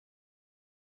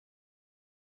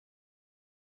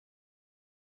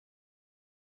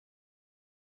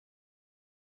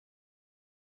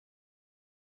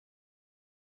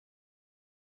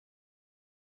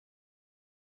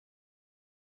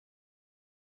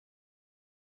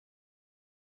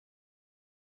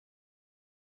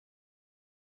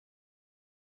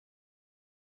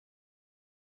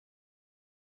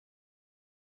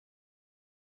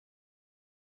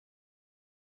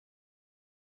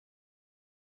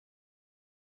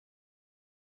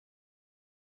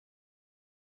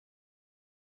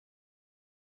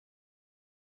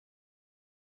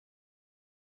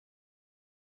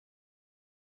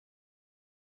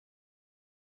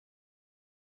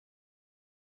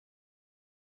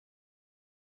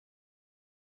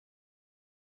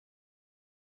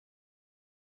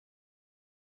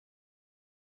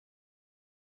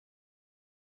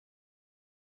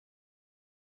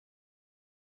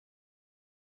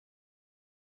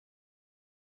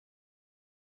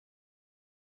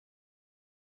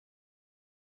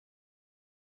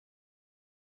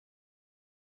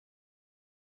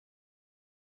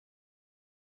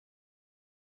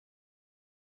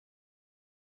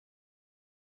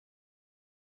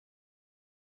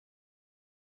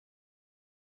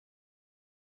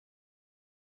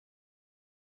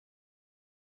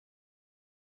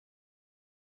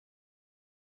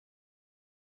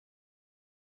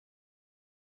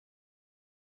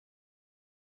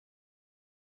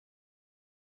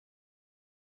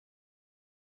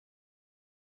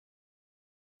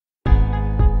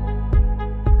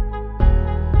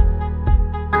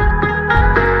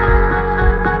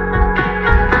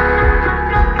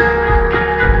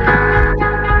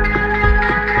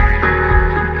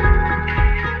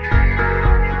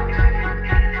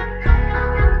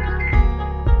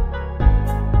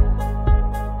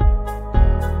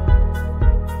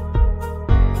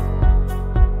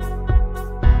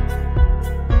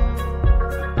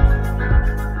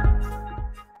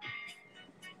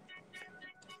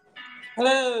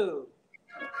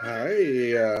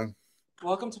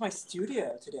Welcome to my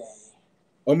studio today.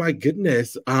 Oh my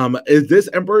goodness. Is this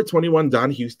Emperor 21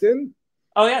 Don Houston?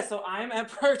 Oh yeah, so I'm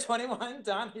Emperor 21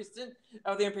 Don Houston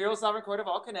of the Imperial Sovereign Court of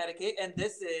all Connecticut, and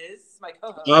this is my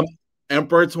co-host. Um,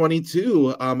 Emperor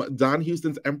 22, Don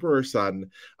Houston's Emperor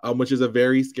son, which is a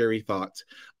very scary thought.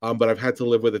 But I've had to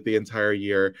live with it the entire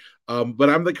year. But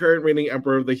I'm the current reigning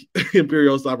Emperor of the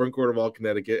Imperial Sovereign Court of all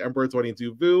Connecticut, Emperor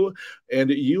 22 Vu, and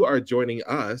you are joining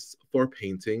us for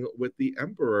Painting with the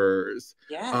Emperors.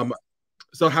 Yes. Um,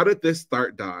 so how did this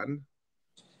start, Don?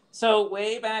 So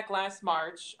way back last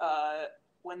March,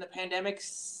 when the pandemic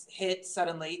hit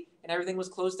suddenly and everything was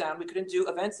closed down, we couldn't do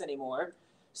events anymore.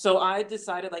 So I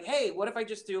decided, like, hey, what if I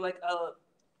just do like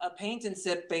a paint and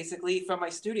sip basically from my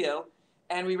studio,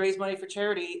 and we raise money for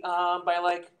charity by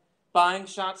like buying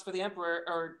shots for the Emperor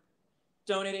or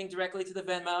donating directly to the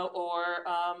Venmo or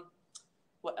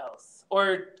what else?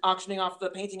 Or auctioning off the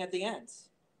painting at the end.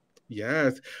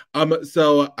 Yes.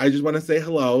 So I just want to say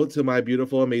hello to my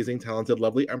beautiful, amazing, talented,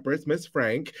 lovely Empress Miss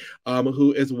Frank,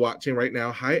 who is watching right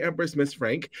now. Hi, Empress Miss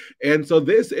Frank. And so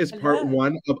this is part Hello.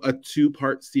 one of a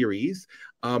two-part series.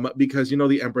 Because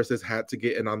the Empresses had to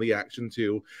get in on the action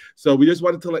too. So we just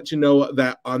wanted to let you know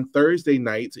that on Thursday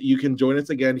night, you can join us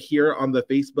again here on the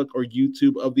Facebook or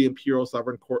YouTube of the Imperial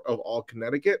Sovereign Court of all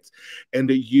Connecticut. And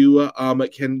you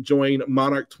can join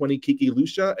Monarch 20 Kiki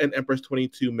Lucia and Empress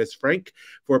 22 Miss Frank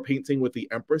for Painting with the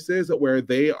Empresses, where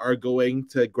they are going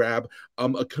to grab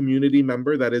a community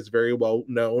member that is very well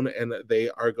known and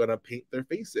they are going to paint their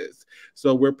faces.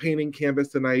 So we're painting canvas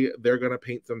tonight. They're going to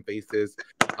paint some faces.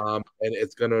 And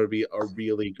it's going to be a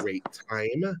really great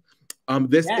time.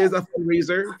 This Yes. is a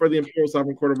fundraiser for the Imperial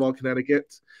Sovereign Court of all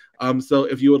Connecticut. So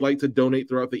if you would like to donate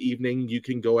throughout the evening, you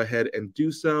can go ahead and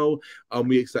do so.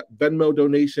 We accept Venmo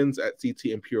donations at CT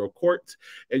Imperial Court.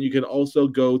 And you can also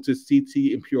go to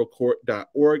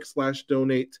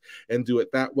ctimperialcourt.org/donate and do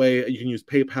it that way. You can use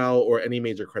PayPal or any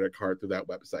major credit card through that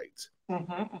website.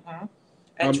 Mm-hmm, mm-hmm.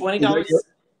 And Is that $20 your, is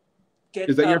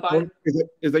get that your by. phone?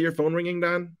 Is that your phone ringing,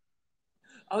 Don?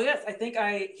 Oh yes, I think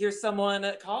I hear someone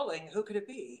calling. Who could it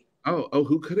be? Oh,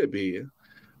 who could it be?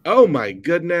 Oh my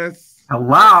goodness.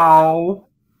 Hello.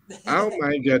 Oh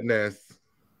my goodness.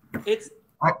 It's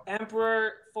Oh,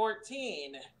 Emperor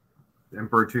 14.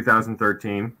 Emperor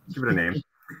 2013. Give it a name.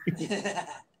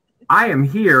 I am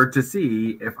here to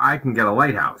see if I can get a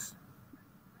lighthouse.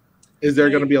 Is there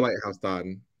going to be a lighthouse,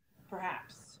 Don?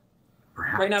 Perhaps.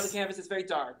 Perhaps. Right now the canvas is very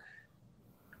dark.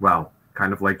 Well,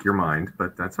 kind of like your mind,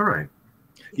 but that's all right.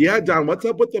 Yeah, Don, what's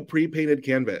up with the pre-painted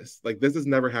canvas? Like, this has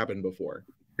never happened before.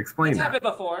 Explain It's that. happened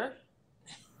before.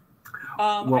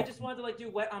 I just wanted to like do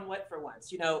wet on wet for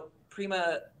once.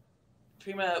 Prima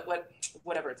wet,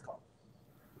 whatever it's called.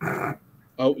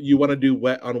 Oh, you want to do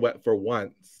wet on wet for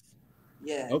once?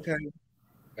 Yeah. Okay.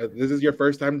 This is your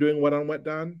first time doing wet on wet,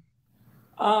 Don?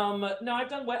 No, I've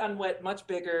done wet on wet much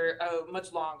bigger,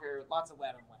 much longer, lots of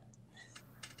wet on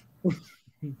wet.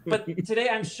 But today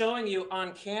I'm showing you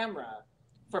on camera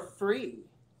for free.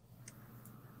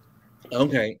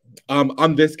 Okay.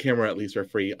 On this camera at least for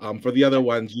free. For the other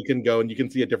ones, you can go and you can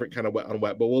see a different kind of wet on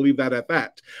wet, but we'll leave that at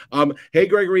that. Hey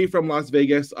Gregory from Las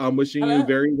Vegas. Wishing you Hello.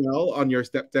 very well on your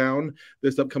step down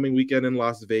this upcoming weekend in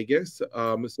Las Vegas.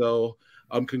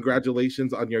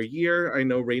 Congratulations on your year. I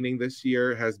know reigning this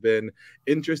year has been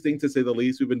interesting to say the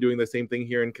least. We've been doing the same thing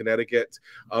here in Connecticut.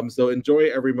 So enjoy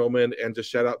every moment and just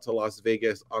shout out to Las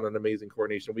Vegas on an amazing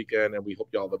coronation weekend, and we hope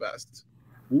you all the best.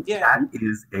 Yeah. That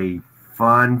is a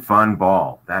fun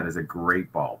ball. That is a great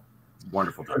ball.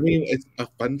 Wonderful time. I mean, it's a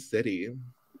fun city.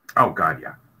 Oh, God,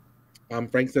 yeah.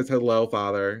 Frank says hello,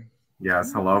 Father.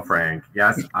 Yes, hello, Frank.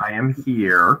 Yes, I am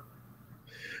here.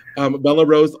 Bella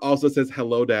Rose also says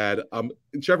hello, Dad.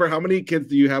 Trevor, how many kids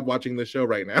do you have watching the show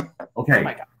right now? Okay. Oh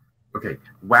my God. Okay.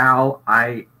 Well,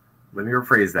 let me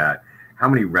rephrase that. How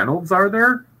many Reynolds are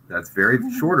there? That's very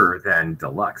shorter than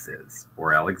Deluxe is,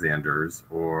 or Alexander's,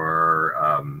 or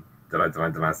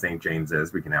St.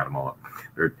 James's. We can add them all up.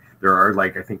 There are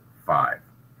like I think 5,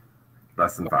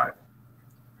 less than 5.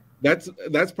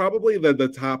 That's probably the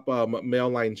top male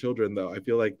line children, though. I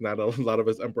feel like not a lot of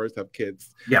us emperors have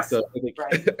kids. Yes. So I think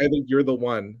Right. I think you're the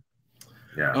one.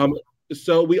 Yeah.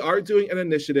 So we are doing an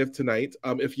initiative tonight.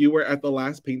 If you were at the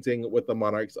last painting with the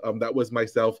Monarchs, that was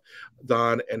myself,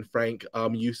 Don, and Frank.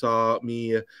 You saw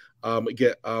me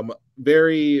get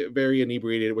very, very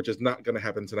inebriated, which is not going to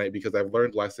happen tonight because I've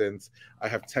learned lessons. I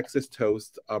have Texas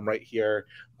toast right here,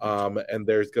 and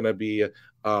there's going to be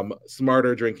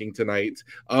smarter drinking tonight.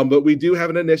 But we do have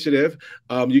an initiative.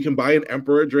 You can buy an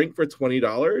Emperor drink for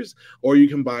 $20, or you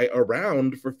can buy a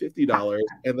round for $50,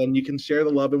 and then you can share the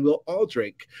love and we'll all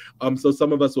drink. So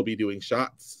some of us will be doing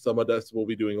shots, some of us will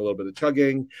be doing a little bit of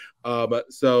chugging.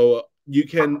 So you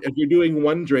can, if you're doing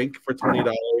one drink for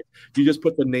 $20, you just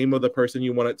put the name of the person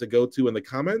you want it to go to in the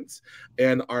comments,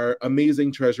 and our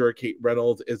amazing treasurer Kate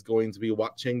Reynolds is going to be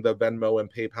watching the Venmo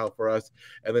and PayPal for us,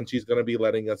 and then she's going to be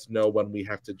letting us know when we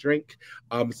have to drink.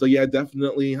 So yeah,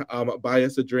 definitely buy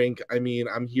us a drink. I mean,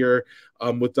 I'm here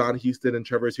with Don Houston, and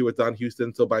Trevor's here with Don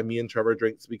Houston, so buy me and Trevor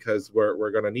drinks because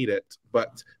we're going to need it.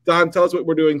 But Don, tell us what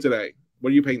we're doing today. What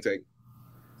are you painting?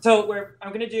 So I'm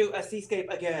going to do a seascape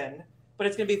again, but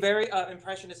it's going to be very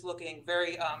impressionist looking,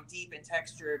 very deep and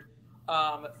textured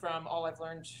from all I've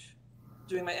learned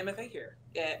doing my MFA here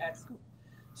at school.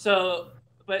 So,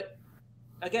 but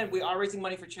again, we are raising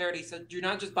money for charity. So you're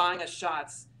not just buying us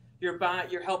shots. You're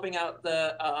helping out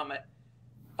the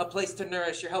A Place to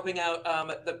Nourish. You're helping out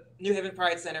the New Haven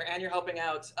Pride Center, and you're helping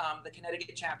out the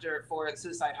Connecticut chapter for the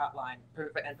Suicide Hotline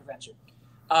and Prevention.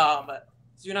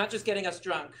 So you're not just getting us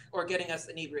drunk or getting us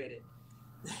inebriated.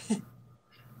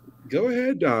 Go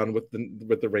ahead, Don, with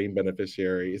the rain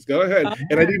beneficiaries. Go ahead.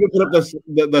 And I didn't put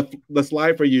up the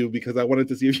slide for you because I wanted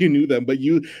to see if you knew them, but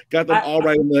you got them all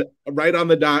right on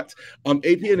the dot.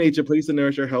 AP&H, A Place to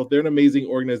Nourish Your Health, they're an amazing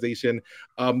organization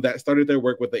that started their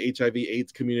work with the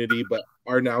HIV/AIDS community, but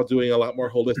are now doing a lot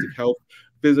more holistic health,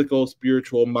 physical,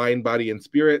 spiritual, mind, body, and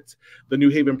spirit. The New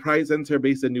Haven Pride Center,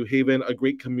 based in New Haven, a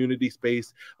great community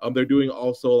space. They're doing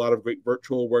also a lot of great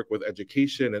virtual work with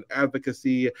education and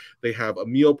advocacy. They have a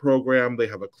meal program. They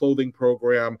have a clothing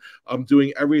program,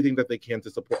 doing everything that they can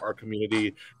to support our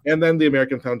community. And then the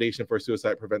American Foundation for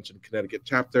Suicide Prevention Connecticut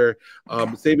chapter,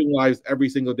 saving lives every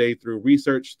single day through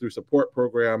research, through support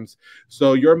programs.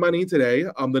 So your money today,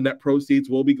 the net proceeds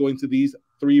will be going to these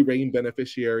 3 rain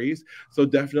beneficiaries. So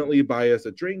definitely buy us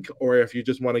a drink, or if you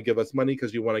just want to give us money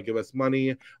because you want to give us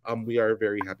money, we are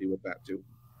very happy with that too.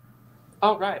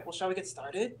 All right. Well, shall we get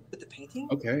started with the painting?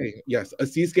 Okay. Yes. A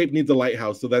seascape needs a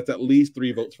lighthouse, so that's at least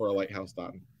 3 votes for a lighthouse,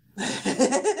 Don. All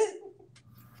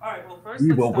right. Well, first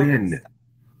we will win.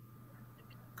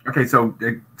 Okay, so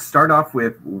start off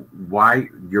with why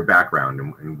your background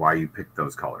and why you picked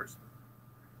those colors.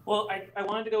 Well, I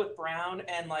wanted to go with brown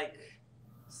and like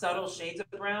subtle shades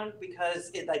of brown because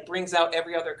it like brings out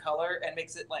every other color and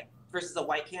makes it like versus a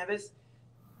white canvas.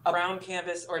 A brown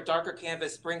canvas or a darker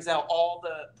canvas brings out all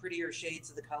the prettier shades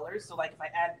of the colors. So like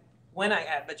when I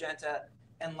add magenta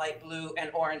and light blue and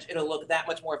orange, it'll look that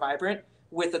much more vibrant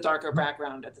with a darker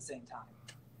background at the same time.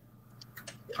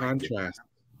 Contrast.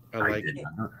 I like it.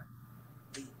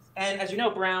 And as you know,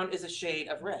 brown is a shade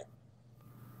of red.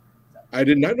 I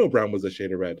did not know brown was a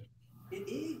shade of red. It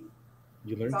is.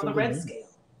 You learned it's on the red scale.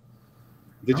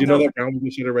 Did you know that brown was a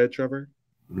shade of red, Trevor?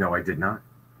 No, I did not.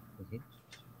 Mm-hmm.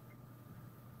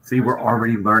 See, we're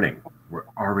already learning. We're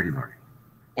already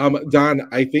learning. Don,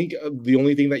 I think the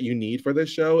only thing that you need for this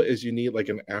show is you need like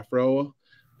an Afro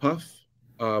puff,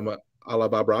 a la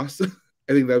Bob Ross.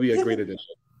 I think that'd be a great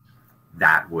addition.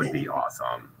 That would be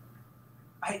awesome.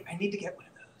 I need to get one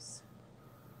of those.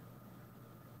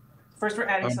 First, we're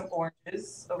adding some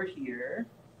oranges over here.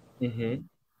 Mm-hmm.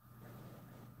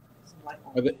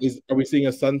 Are we seeing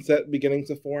a sunset beginning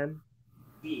to form?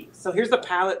 So here's the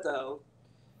palette, though.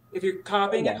 If you're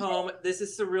copying at home, this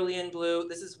is cerulean blue.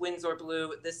 This is Winsor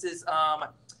blue. This is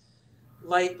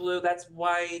light blue. That's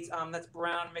white. That's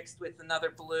brown mixed with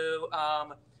another blue.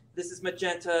 This is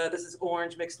magenta. This is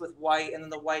orange mixed with white, and then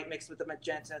the white mixed with the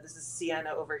magenta. This is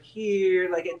sienna over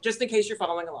here. Like just in case you're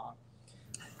following along.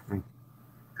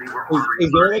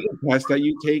 Is there like a test that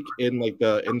you take in like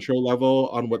the intro level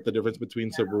on what the difference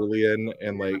between cerulean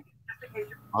and like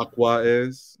aqua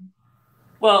is?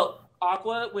 Well,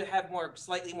 aqua would have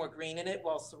slightly more green in it,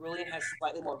 while cerulean has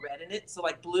slightly more red in it. So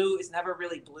like blue is never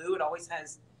really blue. It always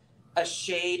has a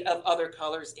shade of other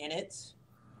colors in it.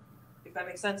 If that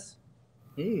makes sense.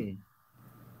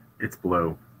 It's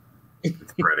blue.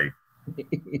 It's pretty.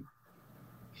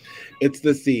 It's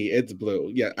the sea. It's blue.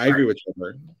 Yeah, I agree with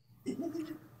Trevor.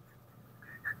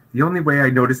 The only way I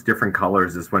notice different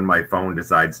colors is when my phone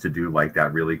decides to do like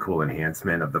that really cool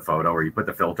enhancement of the photo where you put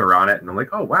the filter on it and I'm like,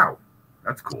 oh, wow,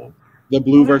 that's cool. The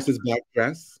blue versus black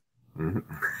dress. Mm-hmm.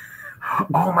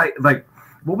 Oh, my, like,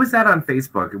 what was that on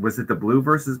Facebook? Was it the blue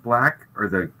versus black or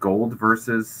the gold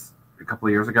versus a couple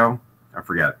of years ago? I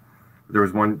forget. There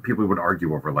was one people would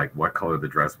argue over like what color the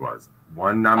dress was.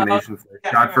 One nomination for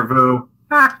shot for Vu.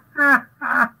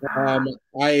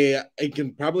 I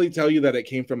can probably tell you that it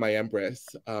came from my Empress,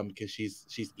 because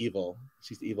she's evil.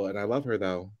 She's evil, and I love her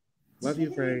though. Love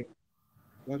you, Frank.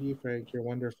 Love you, Frank. You're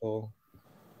wonderful.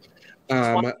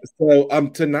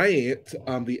 Tonight,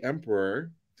 the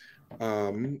Emperor,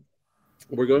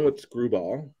 we're going with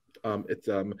Screwball. It's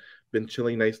been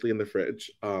chilling nicely in the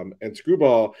fridge. And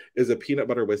Screwball is a peanut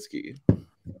butter whiskey.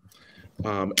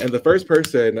 And the first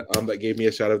person that gave me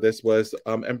a shot of this was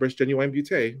Empress Genuine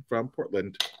Butte from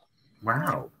Portland.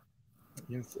 Wow.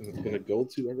 Yes, and it's been a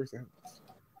go-to ever since.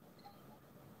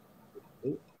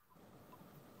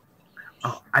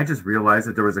 Oh, I just realized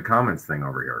that there was a comments thing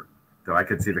over here. So I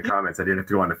could see the comments. I didn't have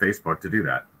to go onto Facebook to do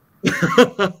that.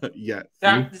 Yes.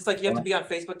 Yeah, it's like you have to be on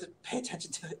Facebook to pay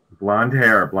attention to it. Blonde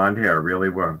hair, really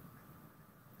well.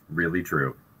 Really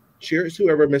true. Cheers,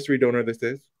 whoever mystery donor this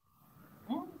is.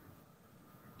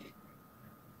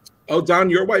 Oh,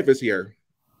 Don, your wife is here.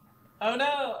 Oh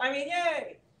no! I mean,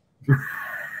 yay!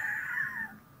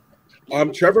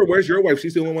 Trevor, where's your wife?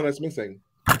 She's the only one that's missing.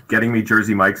 Getting me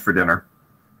Jersey Mike's for dinner.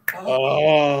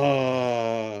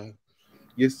 Oh,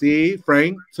 you see,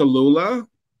 Frank, Tallulah.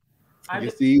 You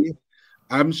see,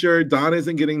 I'm sure Don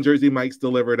isn't getting Jersey Mike's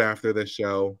delivered after this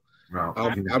show. Well,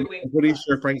 I'm pretty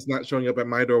sure Frank's not showing up at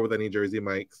my door with any Jersey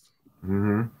Mike's.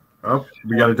 Mm-hmm. Oh,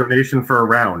 we got a donation for a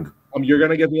round. You're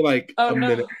gonna give me like a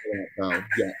minute for that, though.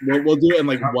 Yeah, we'll do it in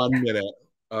like 1 minute.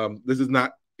 This is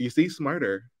not. You see,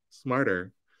 smarter.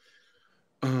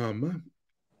 Oh,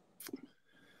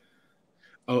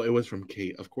 it was from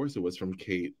Kate. Of course, it was from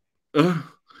Kate. So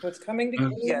it's coming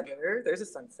together. There's a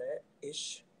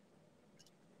sunset-ish.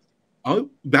 Oh,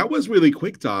 that was really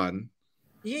quick, Don.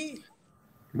 Yeah.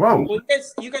 Whoa. Well,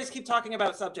 you guys keep talking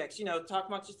about subjects. Talk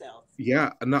amongst yourselves.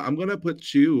 Yeah, no, I'm gonna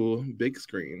put you big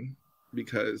screen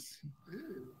because.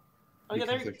 Oh yeah,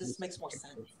 this makes more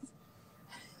sense.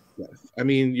 Yes, I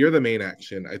mean you're the main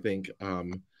action. I think.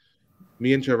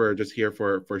 Me and Trevor are just here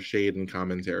for shade and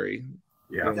commentary.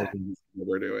 Yeah, exactly. What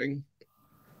we're doing.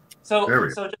 So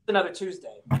just another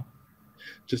Tuesday.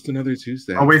 Just another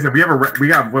Tuesday. Oh wait, so we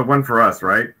got one for us,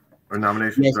 right? Or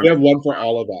nomination? Yes, we have one for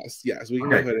all of us. Yes, we can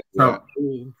go ahead and do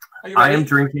that. I am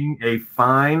drinking a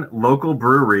fine local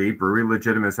brewery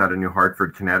Legitimus out of New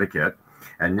Hartford, Connecticut,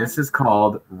 and this is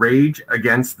called Rage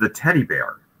Against the Teddy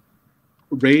Bear.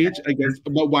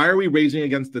 But why are we raging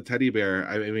against the teddy bear?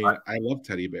 I mean, I love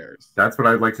teddy bears. That's what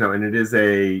I'd like to know. And it is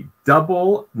a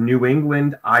double New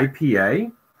England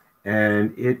IPA,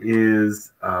 and it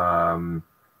is it's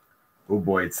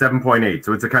 7.8,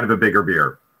 so it's a kind of a bigger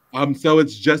beer. So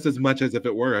it's just as much as if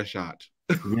it were a shot.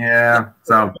 Yeah.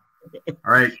 So, all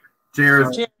right.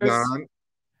 Cheers. Don,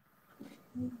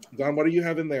 what do you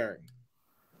have in there?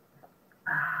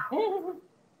 Oh,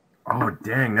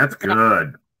 dang, that's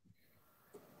good.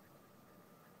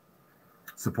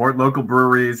 Support local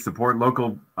breweries, support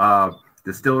local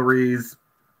distilleries,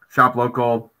 shop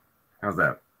local. How's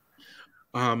that?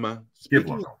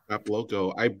 Speaking of Shop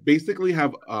Loco, I basically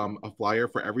have a flyer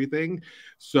for everything.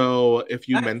 So if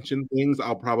you mention things,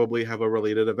 I'll probably have a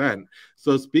related event.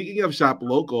 So speaking of Shop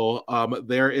Local,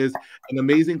 there is an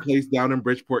amazing place down in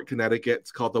Bridgeport, Connecticut.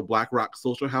 It's called the Black Rock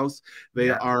Social House. They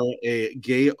are a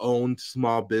gay-owned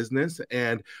small business,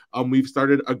 and we've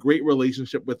started a great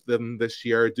relationship with them this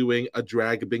year, doing a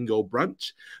drag bingo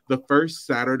brunch the first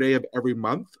Saturday of every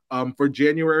month. For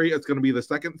January, it's going to be the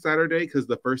second Saturday because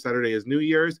the first Saturday is New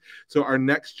Year's. So our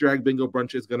next drag bingo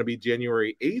brunch is going to be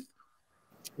January 8th.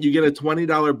 You get a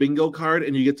 $20 bingo card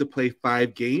and you get to play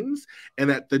 5 games. And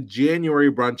at the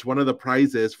January brunch, one of the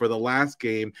prizes for the last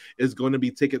game is going to be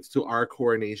tickets to our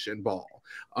coronation ball.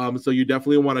 So you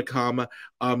definitely want to come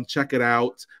check it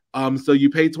out. So you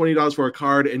pay $20 for a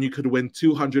card and you could win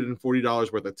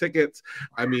 $240 worth of tickets.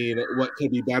 I mean, what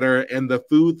could be better? And the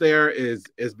food there is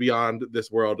beyond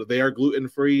this world. They are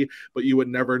gluten-free, but you would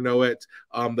never know it.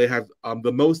 They have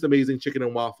the most amazing chicken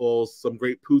and waffles, some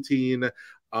great poutine.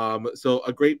 So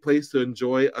a great place to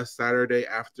enjoy a Saturday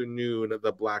afternoon at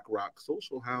the Black Rock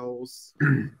Social House.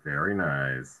 Very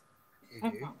nice.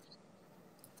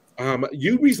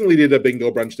 You recently did a bingo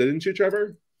brunch, didn't you,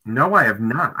 Trevor? No, I have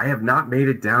not. I have not made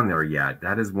it down there yet.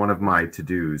 That is one of my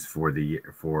to-dos for this year.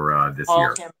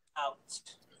 Call him out.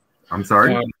 I'm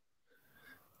sorry?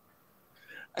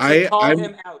 Call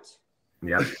him out.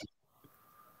 Yeah.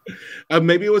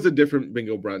 Maybe it was a different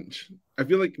bingo brunch. I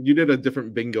feel like you did a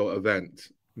different bingo event,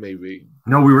 maybe.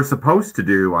 No, we were supposed to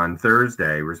do on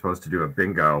Thursday. We were supposed to do a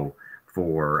bingo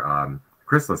for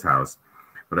Chrysalis House,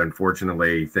 but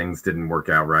unfortunately things didn't work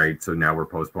out right. So now we're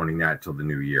postponing that till the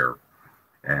new year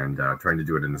and trying to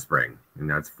do it in the spring. And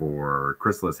that's for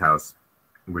Chrysalis House,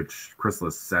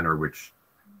 Chrysalis Center, which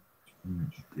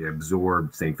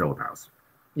absorbed St. Philip House,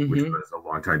 which Mhm. was a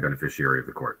longtime beneficiary of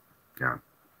the court. Yeah,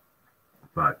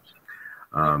 but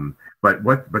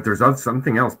but there's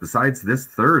something else besides this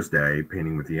Thursday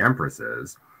painting with the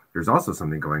Empresses. There's also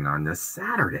something going on this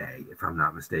Saturday, if I'm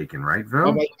not mistaken, right, Oh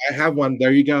Phil? my, I have one.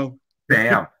 There you go.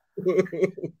 Bam.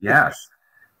 Yes.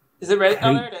 Is it ready? Oh,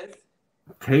 Kate, there it is.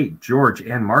 Kate, George,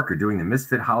 and Mark are doing the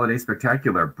Misfit Holiday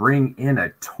Spectacular. Bring in a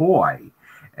toy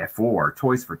for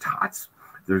Toys for Tots.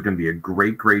 There's going to be a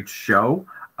great show.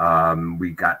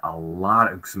 We got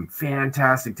some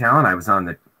fantastic talent. I was on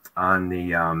the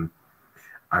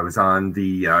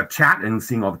chat and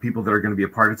seeing all the people that are going to be a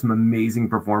part of some amazing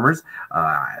performers.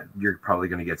 You're probably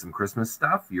going to get some Christmas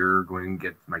stuff. You're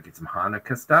might get some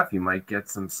Hanukkah stuff. You might get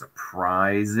some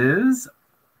surprises.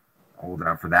 Hold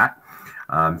out for that.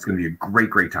 It's going to be a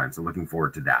great time. So looking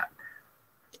forward to that.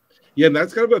 Yeah, and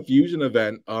that's kind of a fusion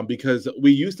event because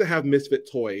we used to have Misfit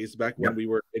Toys back when we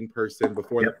were in person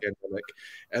before the pandemic.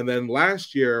 And then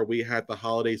last year we had the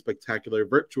Holiday Spectacular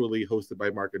virtually hosted by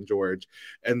Mark and George.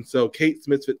 And so Kate's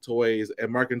Misfit Toys and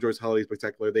Mark and George's Holiday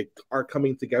Spectacular, they are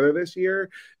coming together this year.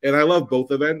 And I love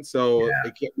both events, so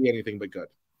it can't be anything but good.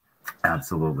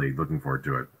 Absolutely. Looking forward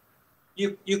to it.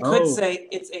 You could say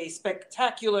it's a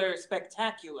spectacular.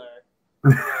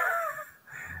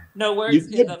 No words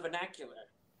in the vernacular.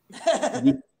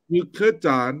 you could,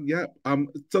 Don. Yep.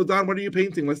 So Don, what are you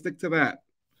painting? Let's stick to that.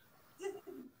 So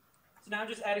now I'm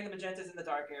just adding the magentas in the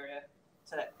dark area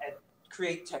to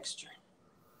create texture.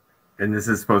 And this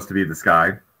is supposed to be the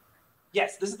sky?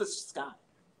 Yes, this is the sky.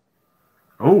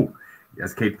 Oh,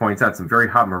 as Kate points out, some very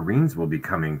hot Marines will be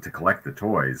coming to collect the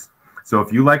toys. So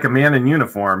if you like a man in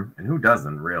uniform, and who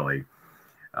doesn't really,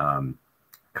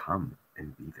 come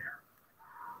and be there.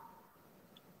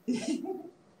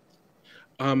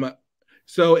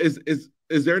 So is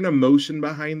there an emotion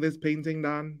behind this painting,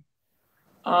 Don?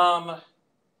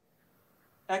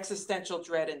 Existential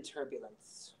dread and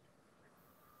turbulence.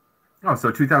 Oh,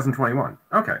 so 2021.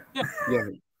 Okay. Yeah.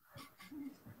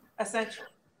 Essential.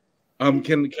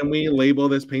 Can we label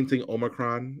this painting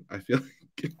Omicron? I feel like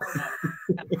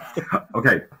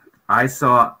Okay. I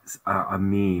saw a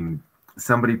meme.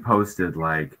 Somebody posted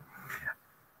like,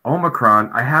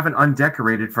 Omicron, I haven't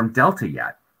undecorated from Delta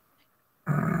yet.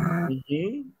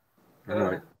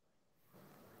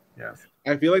 Yes.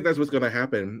 I feel like that's what's going to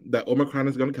happen. That Omicron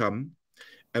is going to come,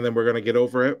 and then we're going to get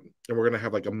over it, and we're going to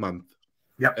have like a month.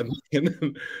 Yep. And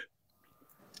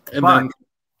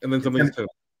then something's going.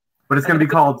 But it's going to be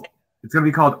called. It's going to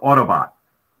be called Autobot.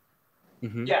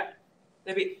 Mm-hmm. Yeah.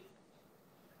 Maybe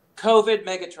COVID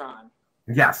Megatron.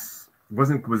 Yes.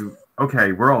 Was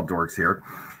okay. We're all dorks here,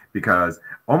 because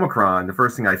Omicron. The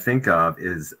first thing I think of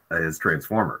is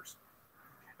Transformers.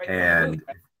 And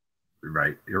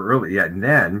early, and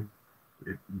then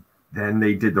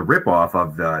they did the ripoff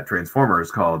of the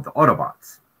Transformers called the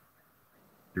Autobots.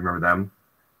 Do you remember them?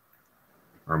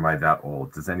 Or am I that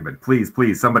old? Does anybody? Please,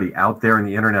 somebody out there in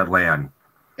the internet land.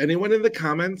 Anyone in the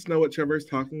comments know what Trevor's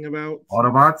talking about?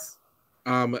 Autobots?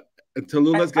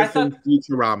 Tallulah's guessing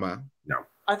Futurama. No.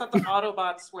 I thought the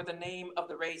Autobots were the name of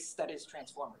the race that is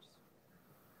Transformers.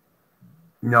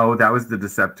 No, that was the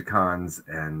Decepticons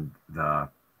and the.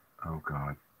 Oh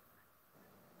God.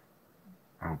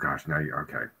 Oh gosh, now you're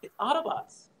okay. It's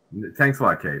Autobots. Thanks a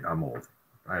lot, Kate. I'm old.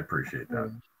 I appreciate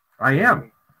that. I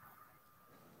am.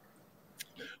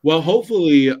 Well,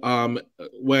 hopefully,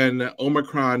 when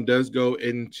Omicron does go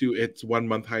into its 1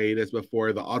 month hiatus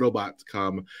before the Autobots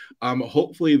come,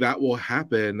 hopefully that will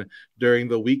happen during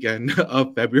the weekend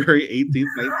of February 18th,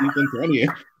 19th, and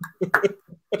 20th.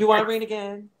 You want to read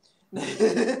again?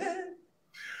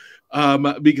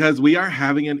 Because we are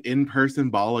having an in-person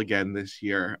ball again this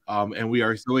year, and we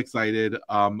are so excited.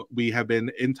 We have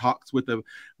been in talks with the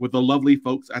lovely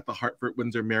folks at the Hartford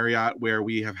Windsor Marriott, where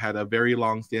we have had a very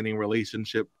long-standing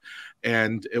relationship,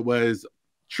 and it was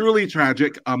truly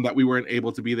tragic that we weren't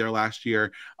able to be there last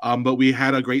year, but we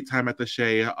had a great time at the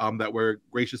Shea that were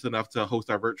gracious enough to host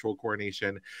our virtual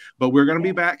coronation. But we're going to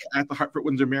be back at the Hartford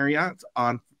Windsor Marriott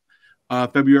on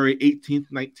February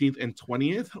 18th, 19th, and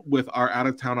 20th with our out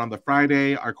of town on the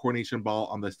Friday, our coronation ball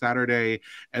on the Saturday,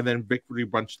 and then victory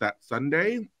brunch that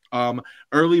Sunday.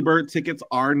 Early bird tickets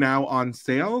are now on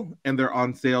sale, and they're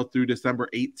on sale through December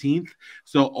 18th.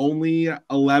 So only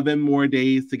 11 more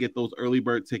days to get those early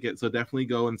bird tickets. So definitely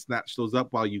go and snatch those up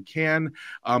while you can.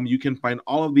 You can find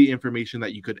all of the information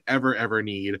that you could ever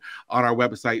need on our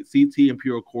website,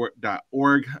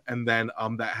 ctimperialcourt.org. And then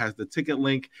that has the ticket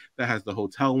link, that has the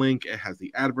hotel link, it has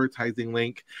the advertising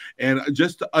link. And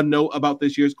just a note about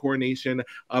this year's coronation,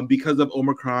 because of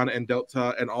Omicron and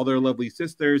Delta and all their lovely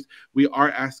sisters, we are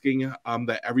asking asking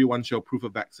that everyone show proof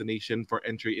of vaccination for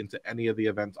entry into any of the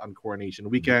events on Coronation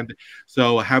Weekend.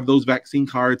 So have those vaccine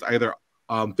cards either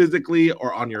physically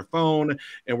or on your phone.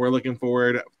 And we're looking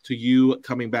forward to you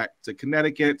coming back to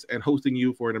Connecticut and hosting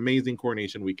you for an amazing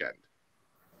Coronation Weekend.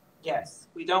 Yes,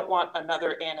 we don't want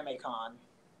another anime con.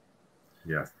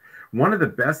 Yes. One of the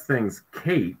best things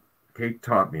Kate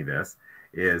taught me this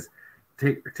is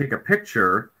take a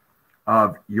picture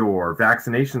of your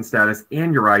vaccination status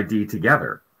and your ID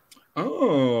together.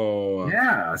 Oh.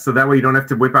 Yeah. So that way you don't have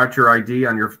to whip out your ID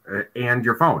on your and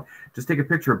your phone. Just take a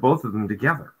picture of both of them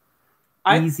together.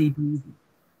 Easy peasy.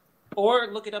 Or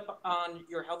look it up on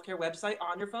your healthcare website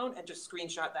on your phone and just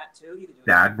screenshot that too. You can do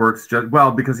that works just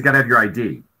well because you got to have your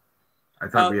ID. I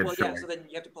thought we had shown. So then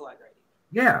you have to pull out your ID.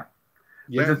 Yeah.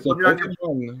 Yeah. Just put it on your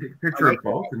phone, take a picture of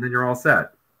both, and then you're all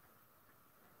set.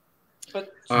 But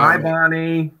hi,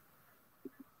 Bonnie.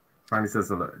 Bonnie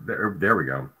says, there we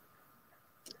go.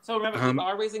 So remember, we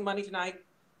are raising money tonight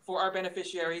for our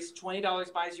beneficiaries.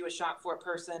 $20 buys you a shot for a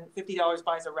person. $50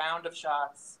 buys a round of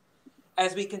shots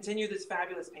as we continue this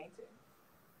fabulous painting.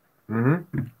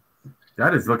 Mm-hmm.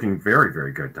 That is looking very,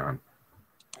 very good, Don.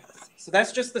 So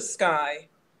that's just the sky.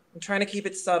 I'm trying to keep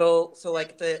it subtle, so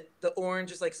like the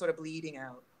orange is like sort of bleeding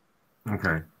out.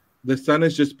 Okay. The sun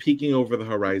is just peeking over the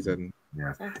horizon.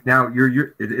 Yes. Now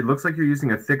it looks like you're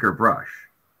using a thicker brush.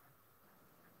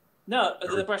 No,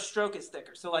 the brush stroke is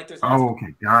thicker. So like there's. Oh,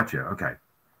 okay, gotcha. Okay.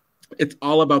 It's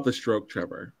all about the stroke,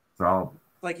 Trevor. It's all.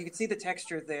 Like you can see the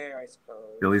texture there, I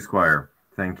suppose. Billy Squire,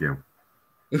 thank you.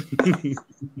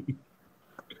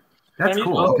 That's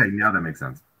cool. Okay, now that makes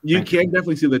sense. You can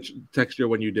definitely see the texture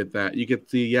when you did that. You can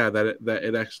see, that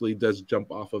it actually does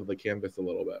jump off of the canvas a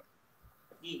little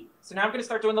bit. So now I'm going to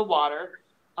start doing the water.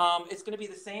 It's going to be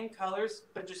the same colors,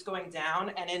 but just going down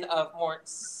and in a more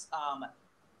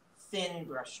thin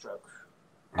brush stroke,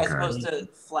 as opposed to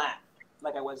flat,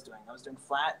 like I was doing. I was doing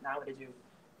flat. Now I'm going to do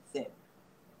thin,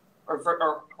 or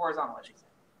horizontal, I should say.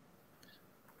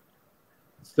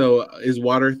 So is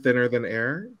water thinner than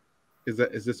air?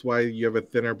 Is this why you have a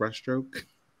thinner brush stroke?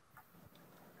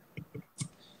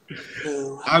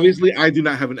 Obviously, I do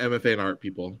not have an MFA in art,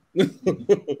 people.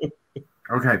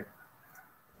 Okay.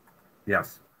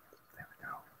 Yes. There we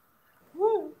go.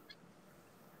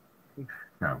 Woo.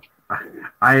 No,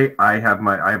 I have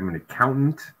an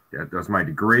accountant. That was my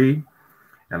degree,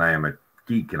 and I am a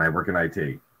geek, and I work in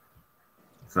IT.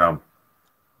 So.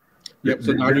 Yep.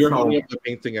 So now you're holding up the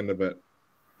painting end of it.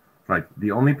 Like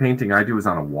the only painting I do is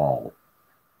on a wall.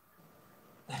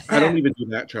 I don't even do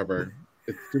that, Trevor.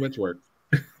 It's too much work.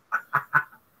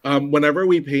 Whenever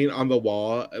we paint on the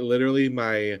wall, literally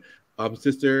my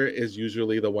sister is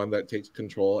usually the one that takes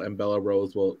control, and Bella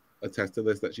Rose will attest to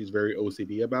this, that she's very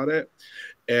OCD about it.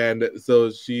 And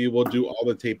so she will do all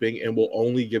the taping and will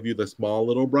only give you the small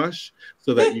little brush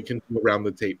so that you can go around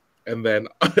the tape. And then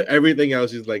everything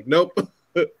else, she's like, nope,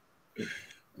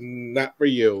 not for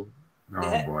you.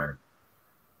 Oh, boy.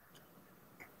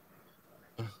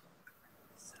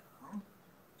 So,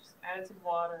 just add some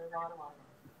water.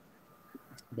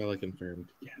 Bella confirmed.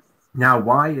 Yes. Now,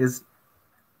 why is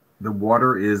the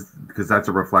water because that's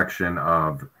a reflection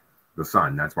of the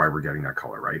sun. That's why we're getting that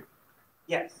color, right?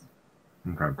 Yes.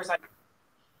 Okay. Precisely.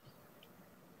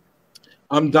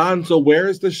 Don, so where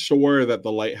is the shore that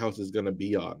the lighthouse is going to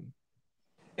be on?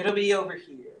 It'll be over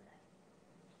here.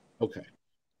 Okay.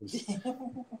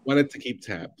 Wanted to keep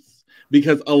tabs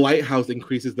because a lighthouse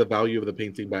increases the value of the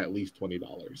painting by at least $20.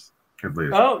 At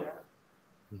least. Oh,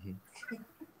 yeah. Mm-hmm.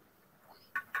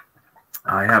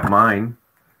 I have mine.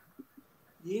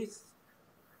 Yes.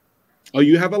 Oh,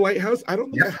 you have a lighthouse? I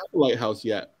don't think I have a lighthouse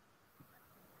yet.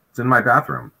 It's in my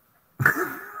bathroom.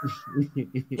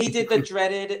 He did the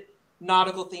dreaded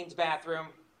nautical themed bathroom.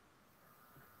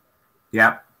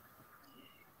 Yep.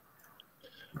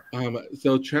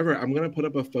 So Trevor, I'm gonna put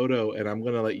up a photo and I'm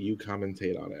gonna let you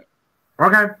commentate on it.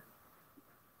 Okay.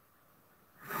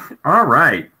 All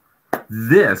right.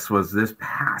 This was this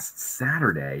past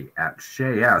Saturday at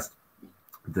Shea Est.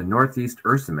 The Northeast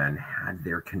Ursamen had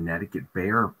their Connecticut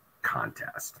Bear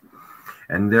contest.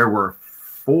 And there were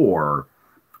 4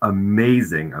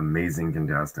 amazing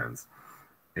contestants.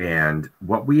 And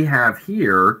what we have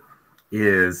here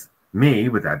is me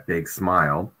with that big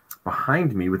smile.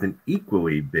 Behind me with an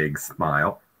equally big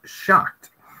smile, shocked,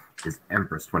 is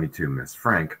Empress 22, Miss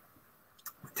Frank.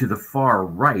 To the far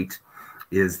right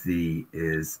is the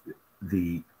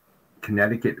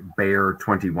Connecticut Bear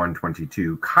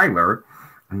 2122, Kyler.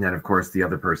 And then, of course, the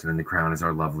other person in the crown is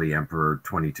our lovely Emperor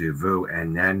 22, Vu.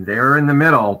 And then there in the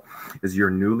middle is your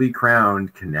newly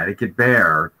crowned Connecticut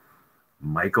Bear,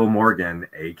 Michael Morgan,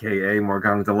 a.k.a.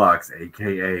 Morgana Deluxe,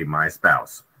 a.k.a. my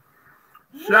spouse.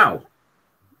 So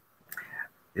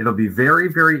it'll be very,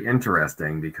 very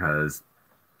interesting because,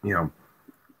 you know,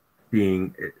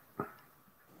 being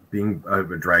a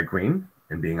drag queen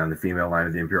and being on the female line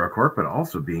of the Imperial Court, but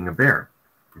also being a bear,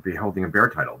 be holding a bear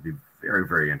title, be very,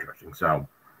 very interesting. So,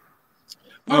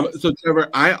 so Trevor,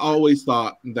 I always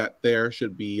thought that there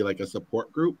should be like a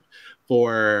support group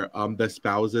for the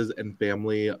spouses and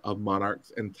family of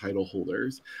monarchs and title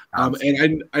holders.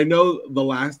 And I know the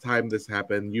last time this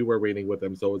happened, you were reigning with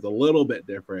them, so it was a little bit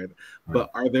different. But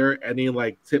are there any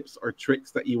like tips or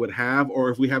tricks that you would have, or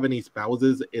if we have any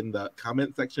spouses in the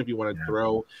comment section, if you want to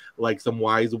throw like some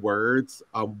wise words,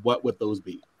 what would those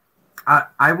be?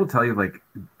 I will tell you, like,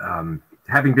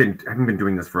 having been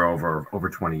doing this for over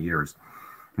 20 years.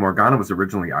 Morgana was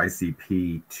originally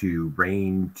ICP to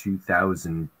Reign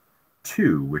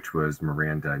 2002, which was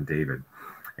Miranda and David.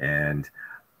 And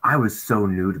I was so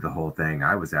new to the whole thing.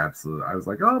 I was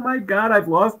like, oh my God, I've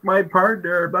lost my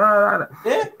partner. Blah.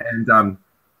 And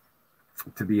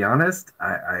to be honest,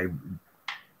 I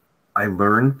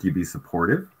learned to be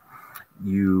supportive.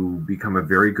 You become a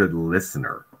very good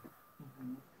listener.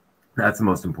 That's the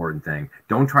most important thing.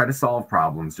 Don't try to solve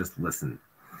problems, just listen.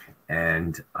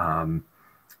 And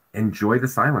enjoy the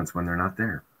silence when they're not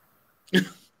there.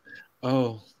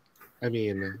 Oh, I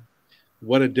mean,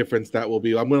 what a difference that will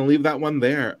be. I'm going to leave that one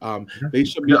there. They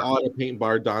should be all at a paint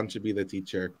bar. Don should be the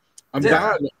teacher.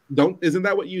 Don, isn't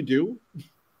that what you do?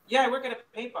 Yeah, I work at a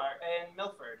paint bar in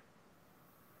Milford.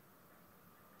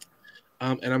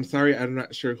 And I'm sorry, I'm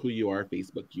not sure who you are,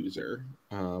 Facebook user.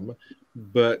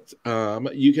 But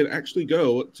you can actually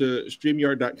go to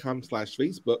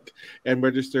StreamYard.com/Facebook and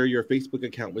register your Facebook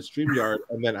account with StreamYard,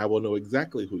 and then I will know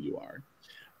exactly who you are.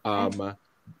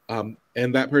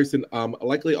 And that person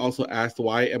likely also asked,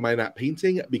 why am I not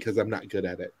painting? Because I'm not good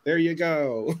at it. There you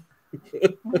go.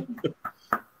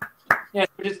 Yeah,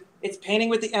 it's painting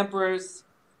with the emperors.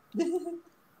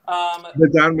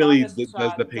 But Don really does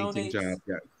the painting job.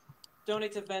 Yeah.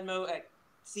 Donate to Venmo at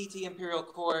CT Imperial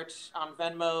Court on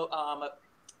Venmo.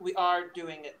 We are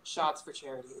doing shots for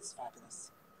charity. It's fabulous.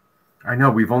 I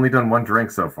know. We've only done one drink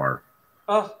so far.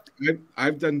 Oh,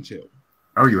 I've done two.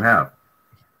 Oh, you have?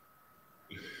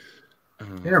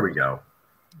 There we go.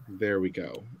 There we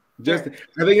go. I think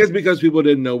it's because people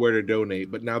didn't know where to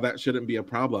donate, but now that shouldn't be a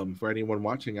problem for anyone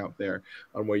watching out there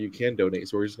on where you can donate.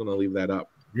 So we're just going to leave that up.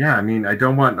 Yeah, I mean, I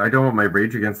don't want my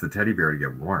Rage Against the Teddy Bear to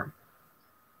get warm.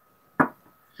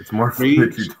 It's more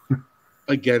Rage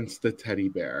Against the Teddy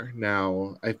Bear.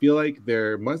 Now, I feel like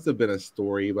there must have been a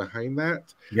story behind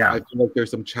that. Yeah, I feel like there's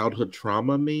some childhood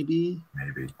trauma, maybe.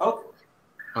 Oh.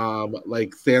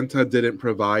 Like Santa didn't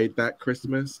provide that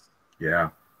Christmas. Yeah,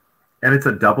 and it's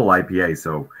a double IPA,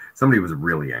 so somebody was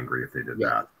really angry if they did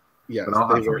that. Yes,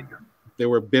 they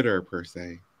were bitter per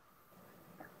se.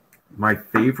 My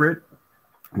favorite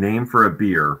name for a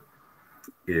beer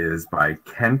is by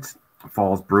Kent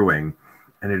Falls Brewing,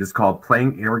 and it is called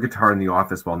Playing Air Guitar in the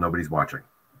Office While Nobody's Watching.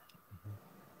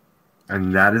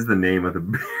 And that is the name of the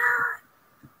beer.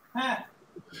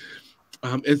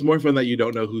 It's more fun that you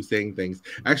don't know who's saying things.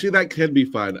 Actually, that could be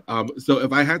fun. So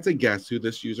if I had to guess who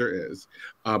this user is,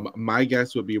 my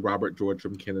guess would be Robert George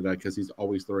from Canada, because he's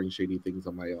always throwing shady things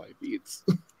on my live feeds.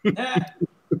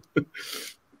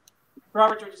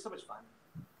 Robert George is so much fun.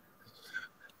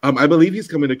 I believe he's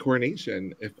coming to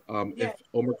Coronation if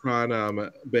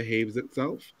Omicron behaves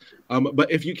itself. But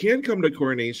if you can come to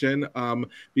Coronation,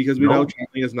 because we know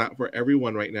traveling is not for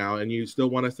everyone right now, and you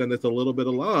still want to send us a little bit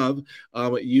of love,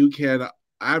 you can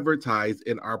advertise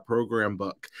in our program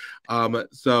book.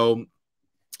 So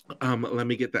let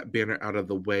me get that banner out of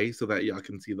the way so that y'all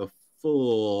can see the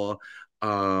full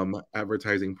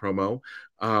advertising promo.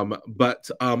 But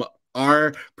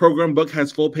our program book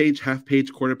has full page, half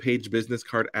page, quarter page, business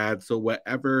card ads. So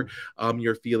whatever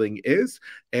your feeling is.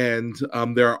 And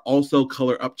there are also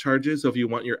color up charges. So if you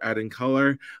want your ad in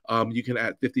color, you can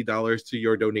add $50 to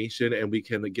your donation and we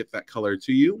can get that color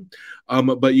to you.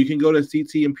 But you can go to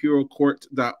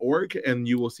ctimperialcourt.org and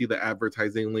you will see the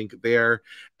advertising link there.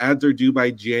 Ads are due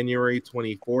by January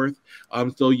 24th.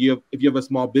 So if you have a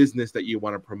small business that you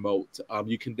want to promote,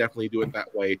 you can definitely do it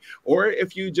that way. Or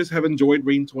if you just have enjoyed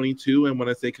Reign 22 and want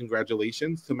to say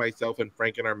congratulations to myself and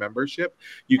Frank and our membership,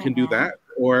 you can do that.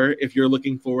 Or if you're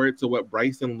looking forward to what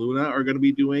Bryce and Luna are going to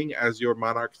be doing as your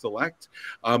Monarch Select,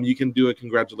 you can do a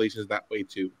congratulations that way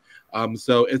too.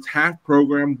 So it's half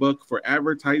program book for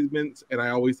advertisements, and I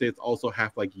always say it's also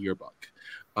half like yearbook.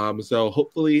 So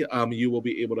hopefully you will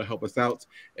be able to help us out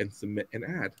and submit an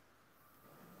ad.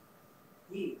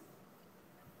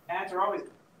 Ads are always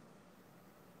good.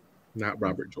 Not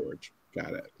Robert George.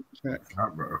 Got it. Check.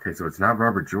 Okay, so it's not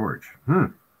Robert George.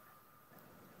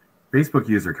 Facebook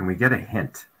user, can we get a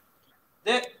hint?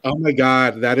 Oh my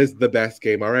God, that is the best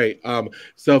game. All right.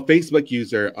 So Facebook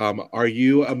user, are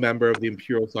you a member of the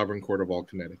Imperial Sovereign Court of all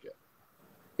Connecticut?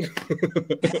 I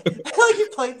feel like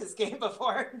you've played this game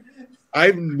before.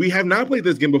 We have not played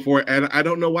this game before, and I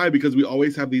don't know why, because we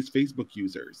always have these Facebook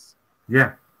users.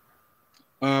 Yeah.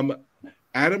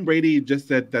 Adam Brady just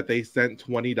said that they sent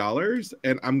 $20,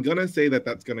 and I'm gonna say that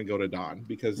that's gonna go to Don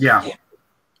because Yeah.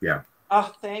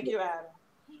 Oh, thank you, Adam.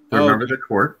 Remember the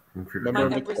court. My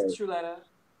Empress Chuleta.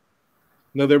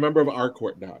 No, they're a member of our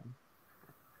court, Don.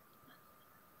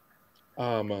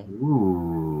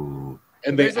 Ooh.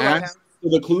 And they asked. So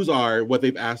the clues are what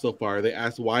they've asked so far. They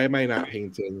asked, "Why am I not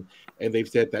painting?" And they've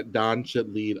said that Don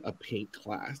should lead a paint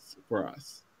class for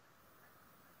us.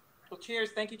 Well,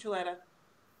 cheers. Thank you, Chuleta.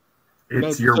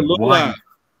 It's your wife.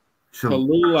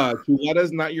 Tallulah.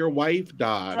 Chuleta's not your wife,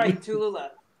 Don. Right, Tallulah.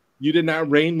 You did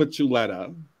not reign with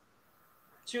Chuleta.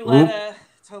 Chuleta,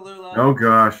 Tallulah. Oh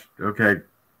gosh. Okay.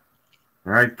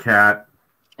 All right, Kat.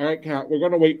 All right, Kat. We're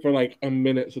gonna wait for like a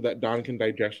minute so that Don can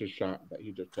digest his shot that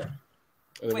he just took.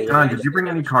 Wait, Don, did you bring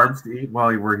any carbs to eat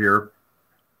while you were here?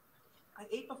 I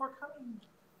ate before coming.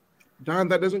 Don,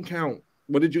 that doesn't count.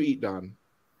 What did you eat, Don?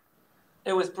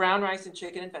 It was brown rice and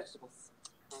chicken and vegetables.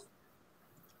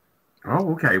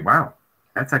 Oh, okay. Wow.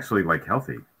 That's actually like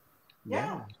healthy.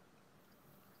 Yeah.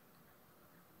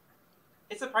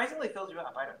 It surprisingly fills you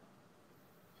up. I don't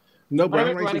know. No,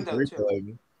 brown rice is very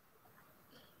good.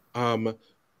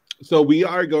 So we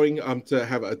are going to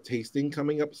have a tasting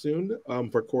coming up soon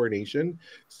for Coronation.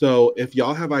 So if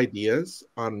y'all have ideas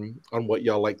on what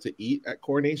y'all like to eat at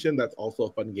Coronation, that's also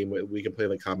a fun game we can play in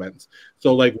the comments.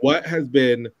 So like, what has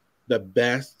been the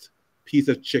best piece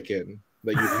of chicken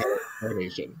that you've had at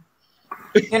Coronation?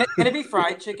 Can it be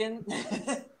fried chicken?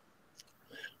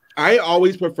 I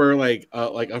always prefer like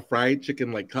a fried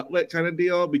chicken like cutlet kind of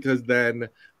deal because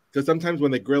sometimes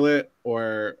when they grill it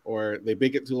or they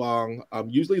bake it too long,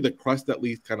 usually the crust at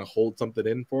least kind of holds something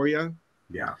in for you.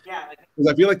 Yeah. Yeah.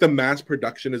 Because I feel like the mass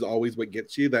production is always what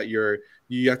gets you. That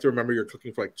you have to remember you're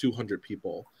cooking for like 200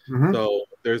 people, so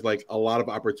there's like a lot of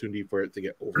opportunity for it to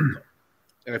get overcooked,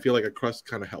 and I feel like a crust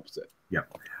kind of helps it. Yeah.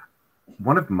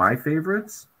 One of my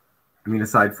favorites, I mean,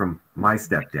 aside from my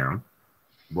step down,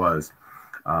 was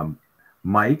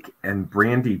Mike and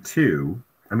Brandy 2.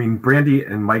 I mean, Brandy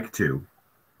and Mike 2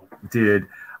 did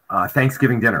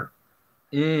Thanksgiving dinner.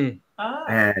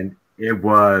 And it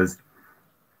was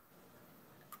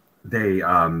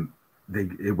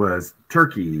it was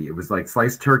turkey. It was like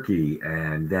sliced turkey,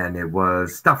 and then it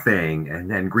was stuffing, and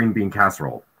then green bean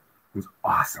casserole. It was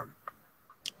awesome.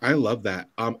 I love that.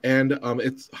 And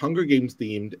it's Hunger Games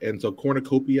themed, and so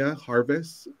cornucopia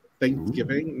harvest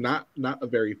Thanksgiving, not a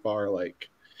very far like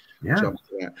jump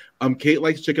to that. Kate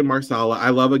likes chicken marsala. I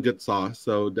love a good sauce,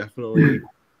 so definitely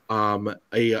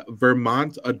a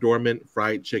Vermont adornment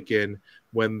fried chicken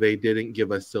when they didn't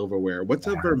give us silverware. What's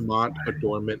a Vermont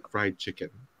adornment fried chicken?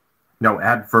 No,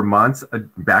 at Vermont's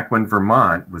back when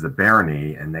Vermont was a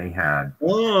barony and they had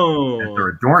their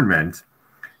adornment.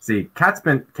 See, Cat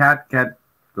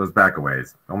goes back a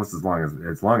ways, almost as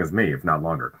long as me, if not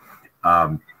longer.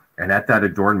 And at that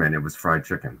adornment, it was fried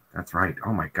chicken. That's right.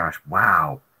 Oh my gosh!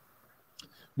 Wow.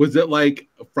 Was it like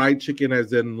fried chicken,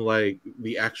 as in like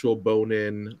the actual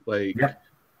bone-in? Like, yep.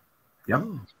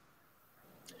 Oh.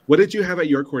 What did you have at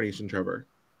your coronation, Trevor?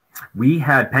 We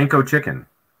had panko chicken.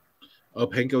 Oh,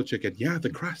 panko chicken. Yeah, the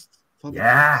crust.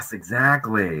 Yes,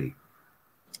 exactly.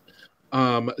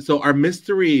 So our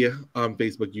mystery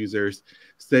Facebook users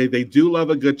say they do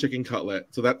love a good chicken cutlet.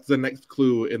 So that's the next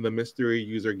clue in the mystery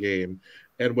user game.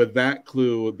 And with that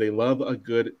clue, they love a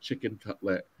good chicken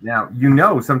cutlet. Now,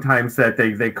 sometimes that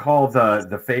they call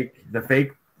the fakies,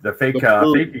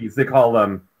 they call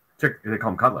them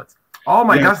cutlets. Oh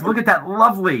my gosh, look at that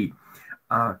lovely.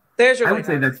 There's your I would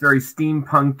say that's very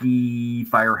steampunky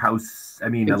firehouse. I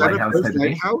mean, a lighthouse type of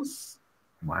thing. Lighthouse?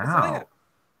 Wow.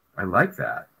 I like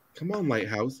that. Come on,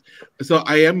 Lighthouse. So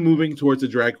I am moving towards the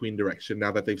drag queen direction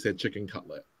now that they've said chicken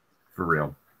cutlet. For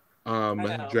real.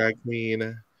 Drag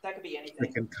queen. That could be anything.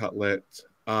 Chicken cutlet.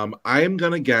 I am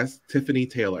gonna guess Tiffany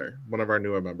Taylor, one of our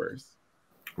newer members.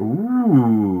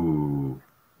 Ooh.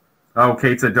 Oh,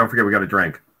 Kate said, "Don't forget we got a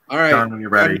drink." All right, Don, when you're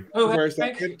ready. For a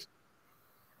second.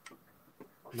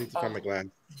 I need to find my glass.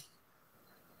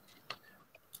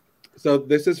 So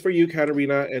this is for you,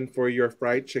 Katarina, and for your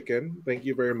fried chicken. Thank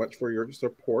you very much for your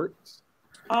support.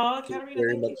 Oh, Katarina,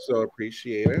 very much so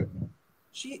appreciate it.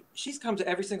 She's come to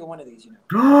every single one of these, you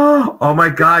know. Oh my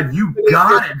God, you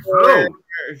got it, bro.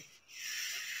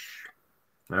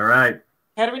 All right.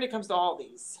 Katarina comes to all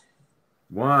these.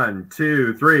 1,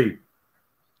 2, 3.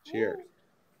 Cheers.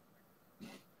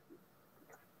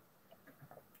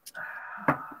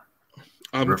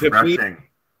 Tiffany, Refreshing.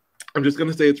 I'm just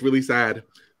gonna say it's really sad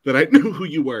that I knew who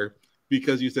you were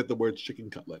because you said the word chicken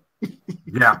cutlet.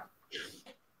 Yeah.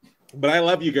 But I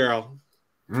love you, girl.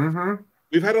 Mm-hmm.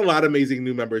 We've had a lot of amazing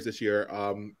new members this year.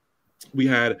 We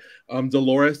had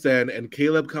Dolores and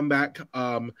Caleb come back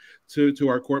to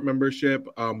our court membership.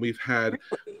 We've had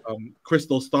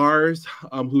Crystal Stars,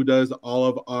 who does all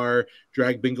of our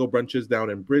drag bingo brunches down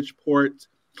in Bridgeport.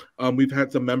 We've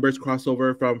had some members cross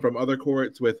over from other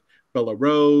courts with Bella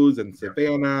Rose and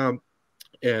Savannah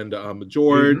and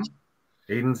George.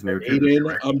 Aiden's new.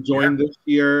 Aiden joined this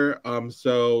year.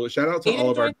 So shout out to Aiden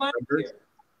all of our joined last members. year.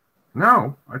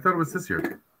 No, I thought it was this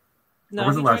year. No, Or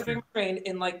was he it last joined year? Big Train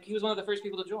and like he was one of the first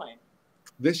people to join.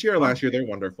 This year or last year, they're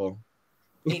wonderful.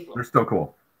 April. They're still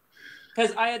cool.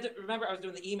 Because I had to remember I was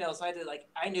doing the emails, so I had to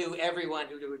I knew everyone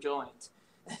who joined.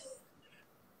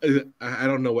 I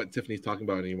don't know what Tiffany's talking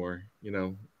about anymore. You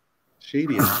know,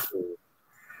 shady is cool.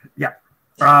 Yeah.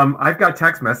 I've got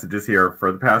text messages here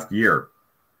for the past year.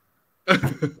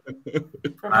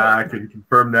 I can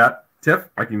confirm that. Tiff,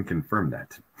 I can confirm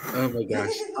that. Oh my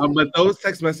gosh. But those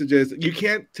text messages, you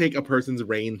can't take a person's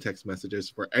rain text messages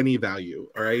for any value.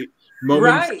 All right.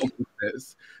 Moments Right. like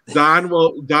this. Don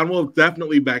will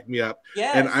definitely back me up.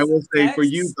 Yes. And I will say for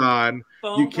you, texts, Don,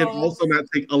 phone you can calls, also not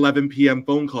take 11 p.m.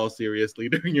 phone calls seriously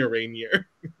during your rain year.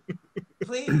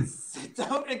 Please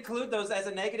don't include those as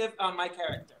a negative on my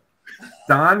character.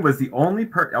 Don was the only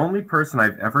person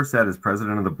I've ever said as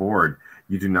president of the board,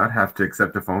 you do not have to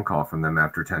accept a phone call from them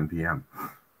after 10 p.m.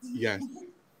 Yes.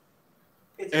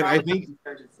 It's And I probably think an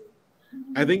emergency.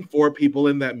 I think 4 people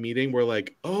in that meeting were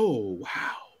like, oh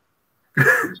wow.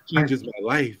 This changes my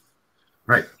life.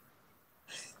 Right.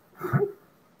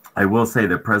 I will say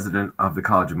the president of the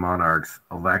College of Monarchs,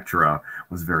 Electra,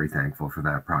 was very thankful for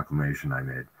that proclamation I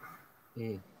made.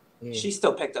 She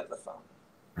still picked up the phone.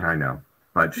 I know,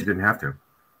 but she didn't have to.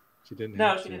 She didn't No,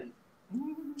 have she to. didn't.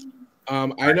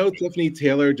 I know Tiffany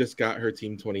Taylor just got her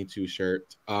Team 22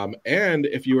 shirt. And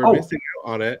if you were Oh. missing out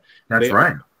on it, That's they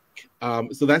right.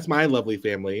 so that's my lovely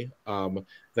family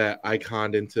that I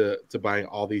conned into buying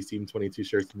all these Team 22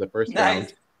 shirts in the first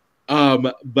round.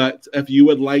 Nice. But if you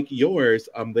would like yours,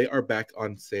 they are back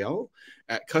on sale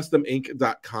at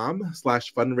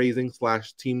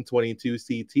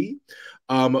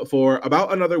customink.com/fundraising/team22ct for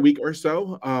about another week or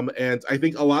so. And I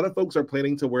think a lot of folks are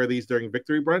planning to wear these during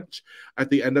Victory Brunch at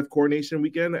the end of Coronation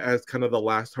Weekend as kind of the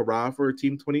last hurrah for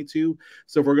Team 22.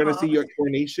 So if we're going to see you at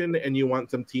Coronation and you want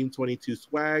some Team 22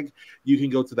 swag, you can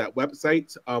go to that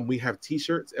website. We have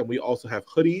t-shirts and we also have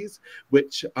hoodies,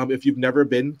 which if you've never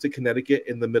been to Connecticut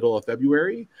in the middle of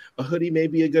February, a hoodie may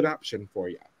be a good option for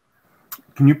you.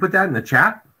 Can you put that in the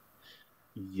chat?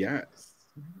 Yes,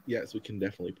 we can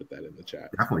definitely put that in the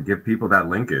chat. Definitely give people that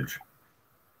linkage.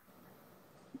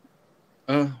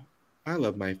 I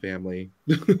love my family.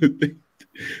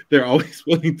 They're always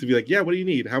willing to be like, yeah, what do you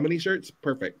need? How many shirts?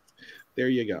 Perfect. There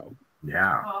you go.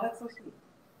 Yeah. Oh, that's so sweet.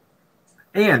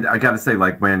 And I got to say,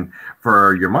 like when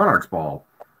for your Monarchs ball,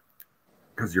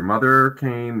 because your mother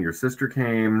came, your sister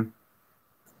came.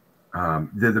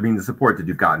 The support that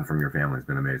you've gotten from your family has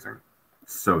been amazing.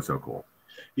 So cool.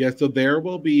 Yeah, so there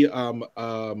will be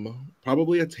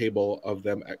probably a table of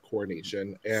them at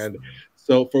Coronation. And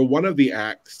so for one of the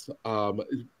acts,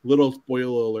 little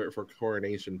spoiler alert for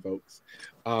Coronation folks,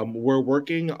 we're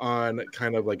working on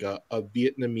kind of like a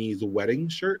Vietnamese wedding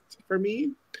shirt for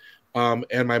me.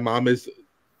 And my mom is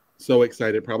so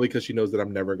excited, probably because she knows that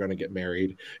I'm never going to get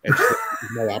married. And she's like,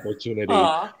 no opportunity.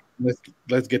 Aw.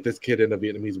 Let's get this kid in a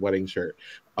Vietnamese wedding shirt.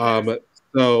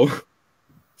 So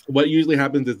what usually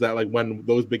happens is that like when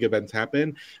those big events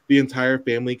happen, the entire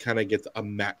family kind of gets a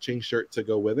matching shirt to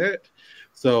go with it.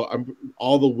 So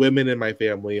all the women in my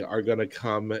family are gonna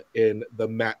come in the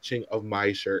matching of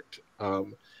my shirt,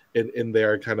 in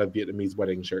their kind of Vietnamese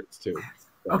wedding shirts too.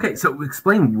 Okay, so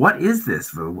explain, what is this,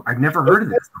 Vu? I've never heard of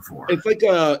this before. It's like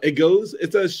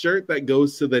it's a shirt that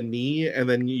goes to the knee, and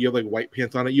then you have like white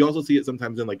pants on it. You also see it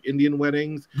sometimes in like Indian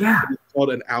weddings. Yeah. It's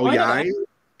called an ao dai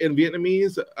in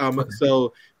Vietnamese.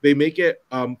 So they make it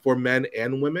for men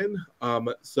and women.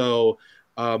 So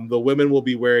the women will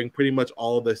be wearing pretty much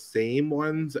all of the same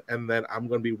ones, and then I'm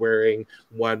going to be wearing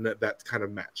one that's kind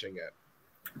of matching it.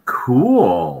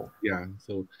 Cool. Yeah.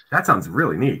 So that sounds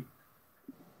really neat.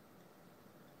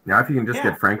 Now, if you can just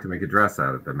get Frank to make a dress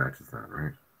out of that matches that,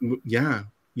 right? Yeah.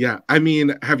 I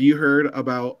mean, have you heard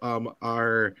about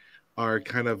our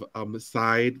kind of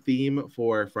side theme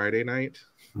for Friday night?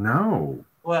 No.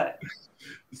 What?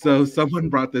 So someone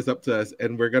brought this up to us,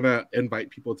 and we're gonna invite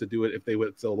people to do it if they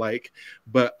would so like.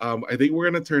 But I think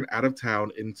we're gonna turn Out of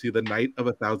Town into the Night of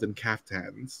 1,000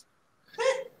 Caftans.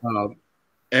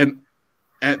 And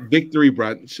at Victory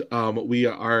Brunch, we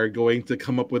are going to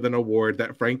come up with an award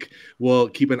that Frank will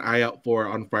keep an eye out for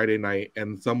on Friday night,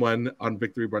 and someone on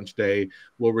Victory Brunch Day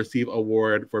will receive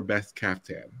award for best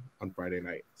caftan on Friday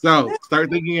night. So start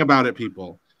thinking about it,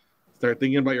 people. Start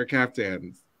thinking about your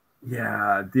caftans.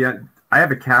 Yeah, I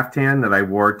have a caftan that I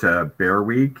wore to Bear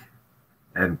Week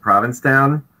in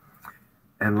Provincetown,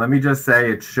 and let me just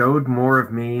say, it showed more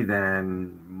of me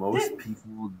than most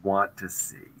people would want to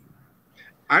see.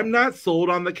 I'm not sold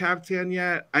on the caftan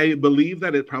yet. I believe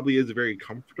that it probably is very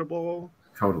comfortable.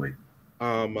 Totally.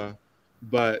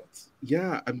 But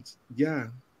yeah,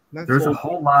 not There's sold. a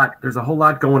whole lot. There's a whole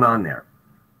lot going on there.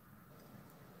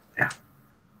 Yeah,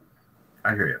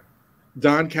 I hear you.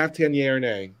 Don, caftan, yay or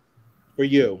nay? For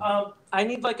you. I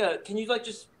need like a. Can you like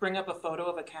just bring up a photo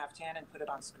of a caftan and put it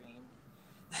on screen?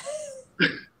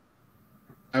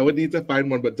 I would need to find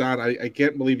one, but Don, I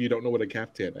can't believe you don't know what a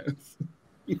caftan is.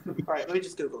 All right, let me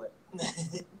just Google it.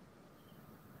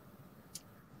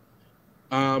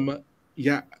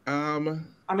 Yeah. I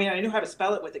mean, I knew how to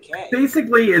spell it with a K.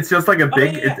 Basically, it's just like a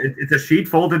big. yeah. It's a sheet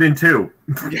folded in two,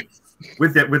 Yes.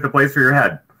 with the place for your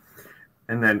head,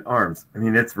 and then arms. I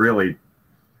mean, it's really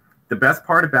the best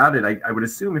part about it. I would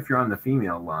assume if you're on the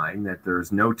female line that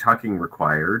there's no tucking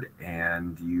required,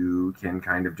 and you can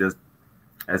kind of just,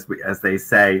 as they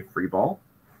say, free ball.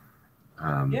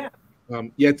 Yeah.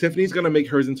 Yeah, Tiffany's gonna make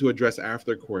hers into a dress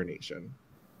after coronation.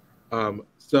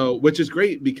 So which is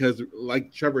great because,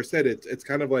 like Trevor said, it's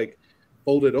kind of like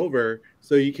folded over,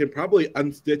 so you can probably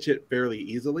unstitch it fairly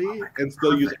easily and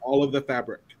still use all of the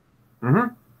fabric.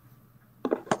 Mm-hmm.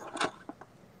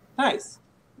 Nice.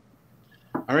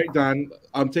 All right, Don,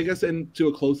 take us into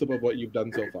a close-up of what you've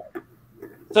done so far.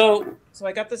 So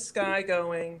I got the sky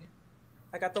going.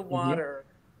 I got the water.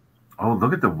 Oh,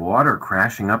 look at the water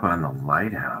crashing up on the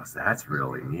lighthouse. That's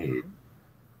really neat.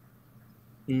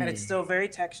 And it's still very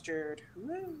textured.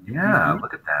 Woo. Yeah,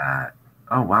 look at that.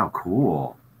 Oh, wow,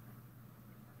 cool.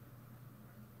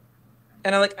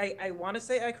 And I want to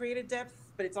say I created depth,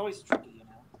 but it's always tricky, you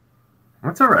know.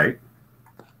 That's all right.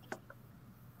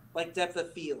 Like depth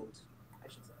of field, I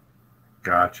should say.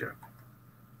 Gotcha.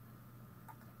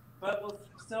 But we'll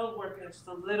still work just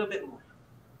a little bit more.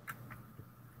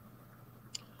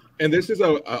 And this is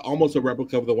almost a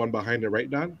replica of the one behind it, right,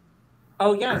 Don?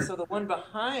 Oh yeah, so the one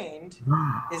behind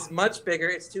is much bigger.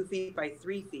 It's 2 feet by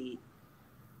 3 feet,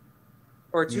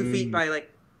 or 2 feet by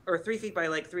or 3 feet by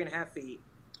 3.5 feet.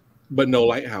 But no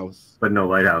lighthouse. But no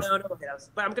lighthouse. No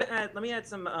lighthouse. But let me add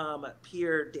some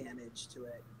pier damage to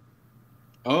it.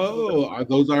 Oh,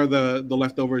 those are the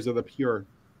leftovers of the pure.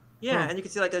 Yeah, and you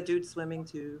can see like a dude swimming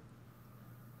too.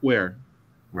 Where?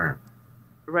 Where?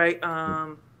 Right,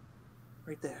 right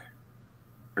there.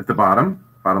 At the bottom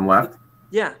left.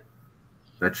 Yeah.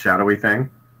 That shadowy thing.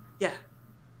 Yeah.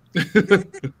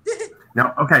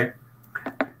 Now, okay.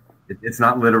 It's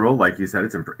not literal, like you said.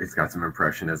 It's got some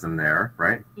impressionism there,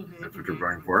 right? Mm-hmm. That's what you're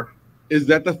going for. Is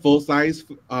that the full-size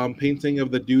painting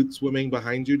of the dude swimming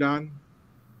behind you, Don?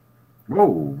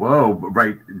 Whoa,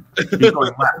 right. Keep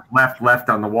going left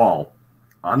on the wall.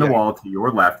 On the wall to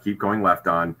your left, keep going left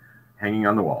on, hanging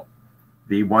on the wall.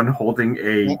 The one holding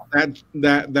a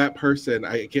that person,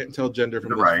 I can't tell gender from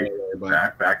the this right, photo,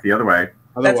 but back the other way.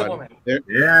 other That's one. a woman.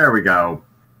 There we go.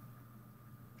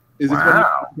 Is this one of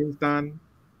your paintings, Don?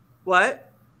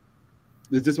 What?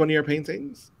 Is this one of your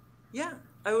paintings? Yeah.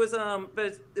 I was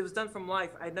but it was done from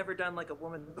life. I'd never done like a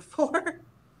woman before.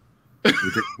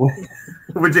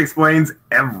 Which explains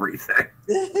everything.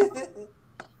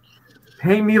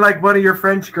 Paint me like one of your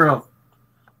French girls.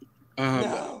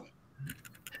 No.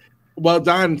 Well,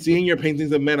 Don, seeing your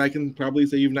paintings of men, I can probably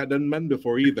say you've not done men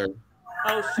before either.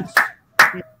 Oh shit.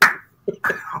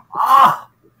 Oh!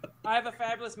 I have a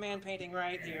fabulous man painting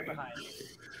right here behind me.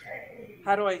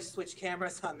 How do I switch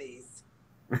cameras on these?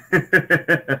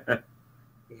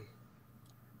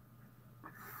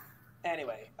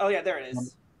 Anyway. Oh yeah, there it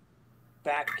is.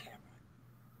 Back camera.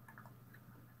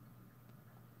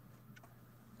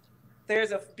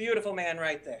 There's a beautiful man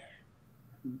right there.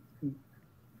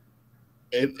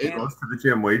 It Goes to the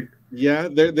gym. Wait. yeah,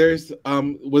 there's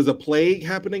was a plague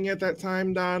happening at that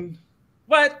time, Don?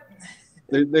 What?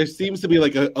 There seems to be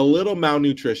like a little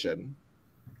malnutrition.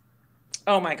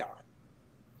 Oh my god.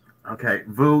 Okay,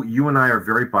 Vu, you and I are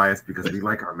very biased because we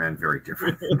like our men very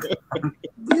different.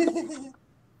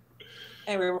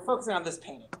 Anyway, we're focusing on this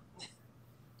painting.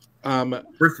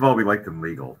 First of all, we like them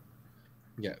legal.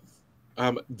 Yes.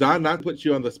 Don, not to put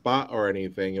you on the spot or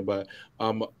anything, but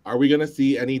are we gonna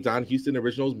see any Don Houston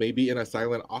originals maybe in a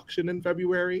silent auction in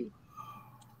February?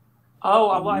 Oh,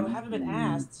 well, I haven't been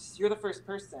asked. You're the first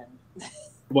person.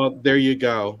 Well, there you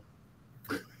go.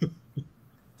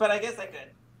 but I guess I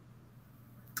could.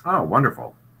 Oh,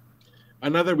 wonderful.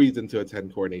 Another reason to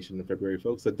attend Coronation in February,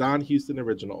 folks. The Don Houston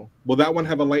original. Will that one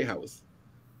have a lighthouse?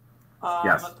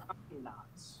 Yes. Probably not.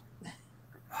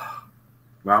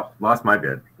 Well, lost my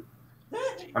bid.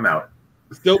 I'm out.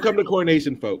 Still come to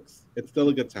Coronation, folks. It's still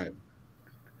a good time.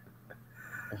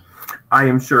 I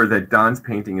am sure that Don's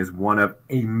painting is one of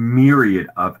a myriad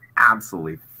of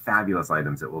absolutely fabulous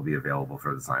items that will be available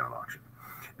for the silent auction.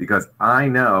 Because I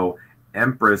know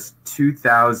Empress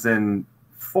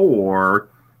 2004,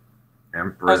 I was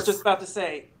Empress just about to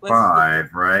say.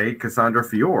 5, right? Cassandra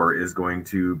Fior is going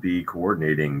to be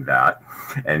coordinating that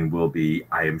and will be,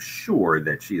 I am sure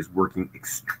that she is working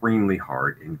extremely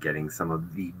hard in getting some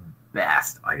of the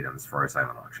best items for our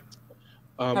silent auction.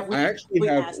 I actually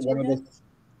have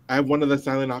one of the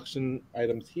silent auction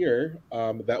items here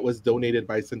that was donated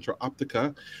by Central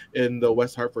Optica in the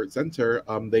West Hartford Center.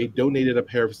 They donated a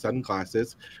pair of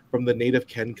sunglasses from the Native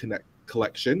Ken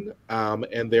collection,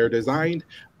 and they're designed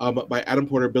by Adam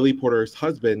Porter, Billy Porter's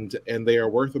husband, and they are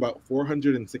worth about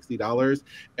 $460,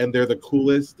 and they're the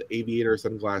coolest aviator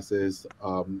sunglasses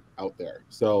out there.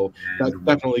 So that's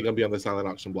definitely going to be on the silent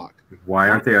auction block. Why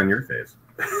aren't they on your face?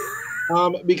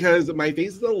 Because my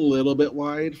face is a little bit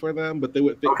wide for them, but they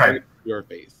would fit your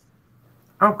face.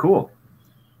 Oh, cool.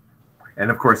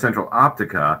 And of course, Central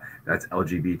Optica, that's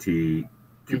LGBTQ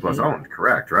plus owned,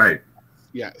 correct, right?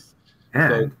 Yes.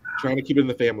 And so trying to keep it in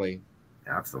the family.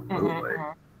 Absolutely.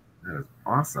 That is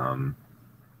awesome.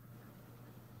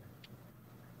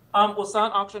 Will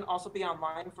silent auction also be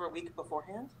online for a week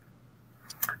beforehand?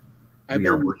 We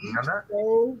are working on that.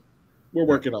 So we're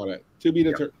working on it. To be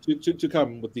to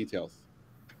come with details.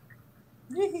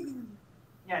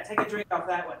 Yeah, take a drink off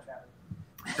that one, Travis.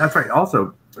 That's right.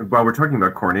 Also, while we're talking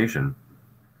about Coronation,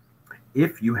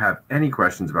 if you have any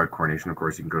questions about Coronation, of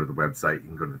course, you can go to the website, you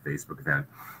can go to the Facebook event.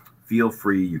 Feel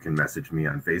free, you can message me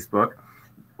on Facebook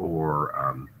or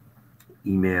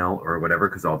email or whatever,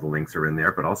 because all the links are in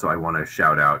there. But also, I want to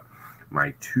shout out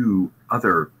my 2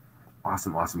 other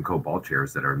awesome co-ball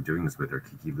chairs that I'm doing this with are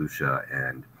Kiki Lucia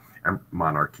and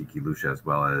Monarch Kiki Lucia, as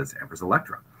well as Empress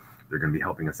Electra. They're going to be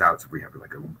helping us out. So we have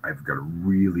I've got a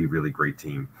really great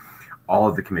team. All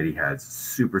of the committee heads,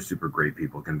 super great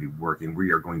people, going to be working. We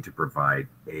are going to provide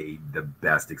the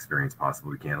best experience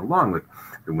possible we can, along with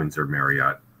the Windsor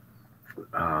Marriott.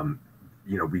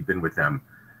 We've been with them,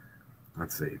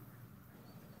 let's see,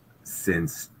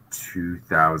 since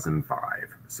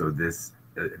 2005. So this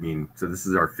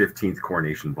is our 15th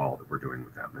Coronation Ball that we're doing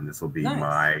with them, and this will be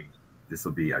I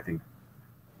think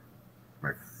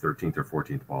my 13th or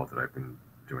 14th ball that I've been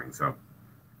doing. So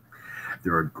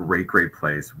they're a great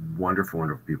place,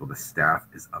 wonderful people. The staff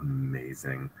is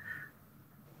amazing.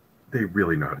 They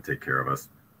really know how to take care of us.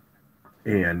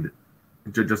 And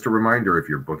just a reminder, if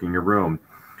you're booking your room,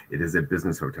 it is a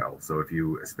business hotel. So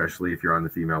especially if you're on the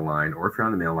female line or if you're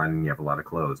on the male line and you have a lot of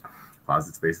clothes,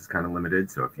 closet space is kind of limited.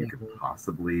 So if you could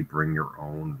possibly bring your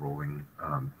own rolling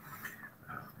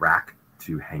rack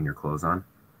to hang your clothes on,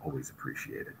 always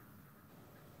appreciated.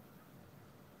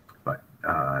 But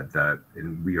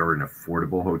we are an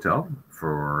affordable hotel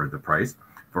for the price.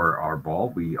 For our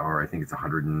ball, I think it's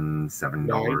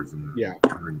 $107. It's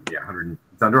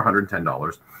under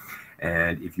 $110.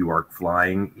 And if you are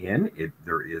flying in,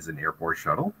 there is an airport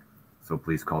shuttle. So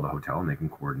please call the hotel and they can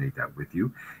coordinate that with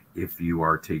you. If you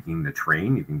are taking the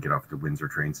train, you can get off the Windsor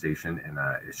train station and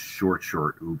a short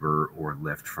Uber or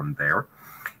Lyft from there.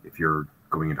 If you're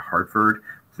going into Hartford,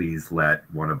 please let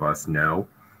one of us know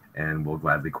and we'll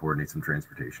gladly coordinate some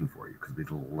transportation for you because we'd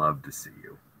love to see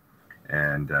you.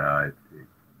 And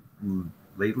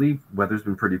lately, weather's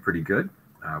been pretty good.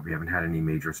 We haven't had any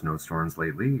major snowstorms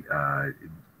lately,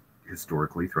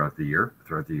 historically throughout the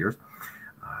years.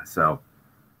 So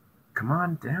come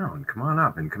on down, come on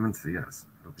up, and come and see us.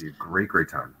 It'll be a great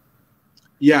time.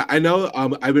 Yeah, I know.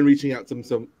 I've been reaching out to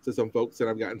some folks, and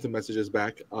I've gotten some messages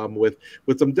back with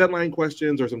some deadline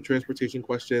questions or some transportation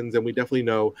questions. And we definitely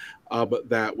know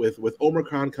that with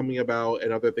Omicron coming about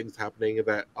and other things happening,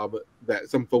 that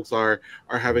some folks are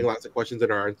having lots of questions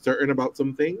and are uncertain about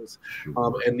some things,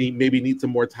 and maybe need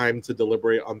some more time to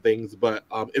deliberate on things. But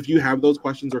if you have those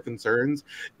questions or concerns,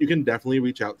 you can definitely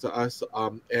reach out to us.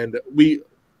 And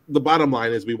the bottom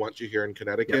line is we want you here in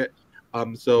Connecticut. Yep.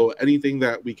 So anything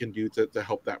that we can do to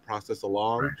help that process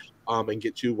along, and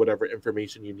get you whatever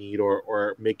information you need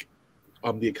or make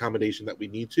the accommodation that we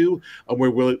need to,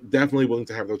 we're definitely willing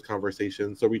to have those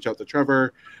conversations. So reach out to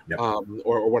Trevor,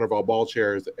 or one of our ball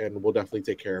chairs, and we'll definitely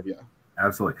take care of you.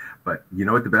 Absolutely. But you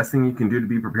know what the best thing you can do to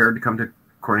be prepared to come to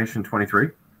Coronation 23?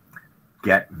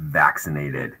 Get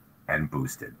vaccinated and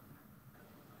boosted.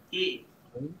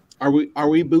 Are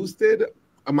we boosted?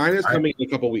 Mine is I- coming in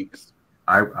a couple weeks.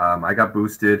 I got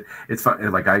boosted. It's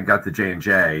fun. Like I got the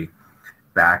J&J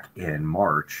back in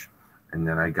March, and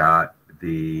then I got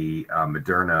the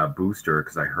Moderna booster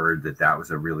because I heard that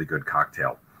was a really good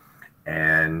cocktail.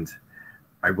 And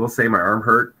I will say my arm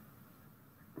hurt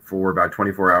for about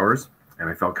 24 hours, and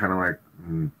I felt kind of like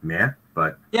meh.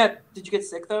 But Yeah, did you get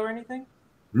sick though or anything?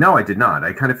 no, I did not.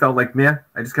 I kind of felt like meh.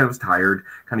 I just kind of was tired,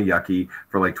 kind of yucky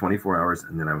for like 24 hours,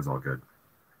 and then I was all good.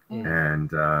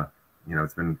 And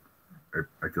it's been.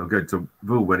 I feel good. So,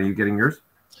 Vu, when are you getting yours?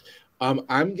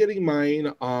 I'm getting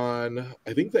mine on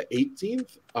I think the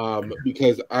 18th.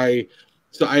 Because I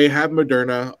have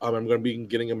Moderna. I'm going to be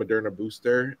getting a Moderna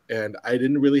booster, and I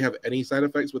didn't really have any side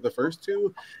effects with the first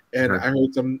two. And Okay. I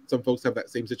heard some folks have that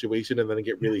same situation and then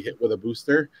get really hit with a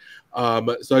booster.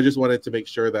 So I just wanted to make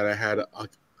sure that I had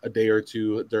a day or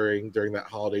two during that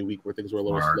holiday week where things were a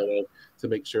little Smart. slower to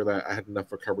make sure that I had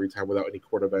enough recovery time without any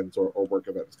court events or work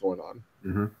events going on.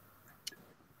 Mm-hmm.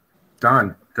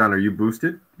 Don, are you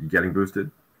boosted? You getting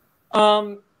boosted?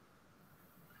 I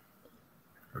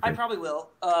Okay. probably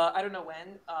will. I don't know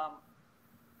when.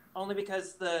 Only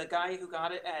because the guy who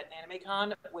got it at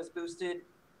AnimeCon was boosted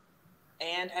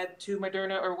and had 2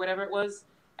 Moderna or whatever it was,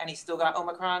 and he still got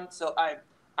Omicron. So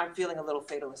I'm feeling a little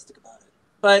fatalistic about it.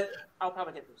 But I'll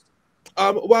probably get boosted.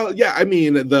 Well, yeah, I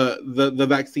mean, the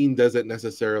vaccine doesn't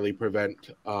necessarily prevent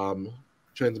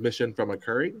transmission from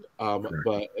occurring,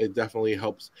 but it definitely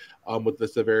helps with the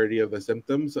severity of the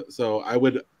symptoms. So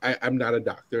I'm not a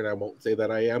doctor and I won't say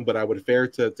that I am, but I would fare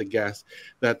to guess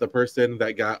that the person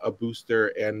that got a booster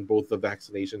and both the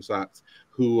vaccination shots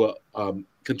who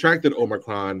contracted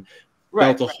Omicron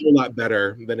felt a whole lot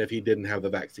better than if he didn't have the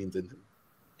vaccines in him.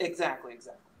 Exactly.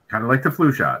 Kind of like the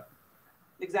flu shot.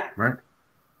 Exactly. Right.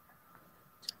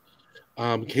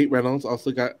 Kate Reynolds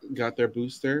also got their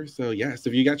booster. So yes,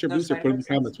 if you got your No booster, side put in the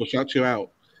effects? comments. We'll shout you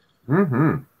out.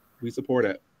 Mm-hmm. We support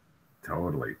it.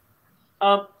 Totally.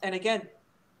 And again,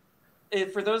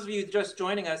 for those of you just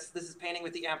joining us, this is Painting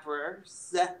with the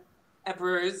Emperors.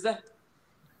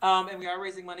 And we are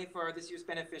raising money for this year's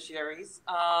beneficiaries.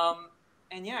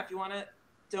 And yeah, if you want to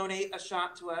donate a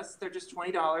shot to us, they're just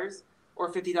 $20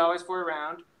 or $50 for a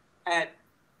round. You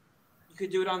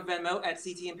could do it on Venmo at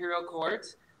CT Imperial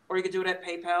Court, or you could do it at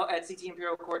PayPal at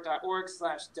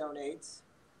ctimperialcourt.org/donate.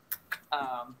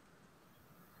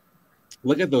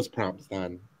 Look at those prompts,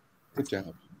 Don. Good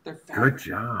job. They're Good fabulous.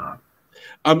 job.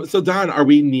 So Don, are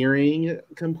we nearing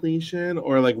completion,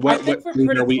 or like I what think we're stage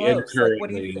pretty are we in close. currently? Like, what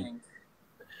do you think?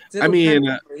 Does it I look mean, kind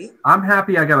of complete? I'm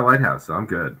happy I got a lighthouse, so I'm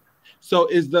good. So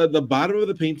is the bottom of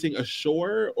the painting a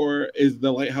shore, or is the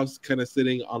lighthouse kind of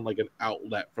sitting on like an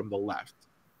outlet from the left?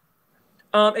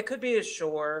 It could be a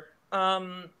shore.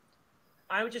 I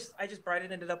just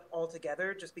brightened it up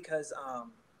altogether just because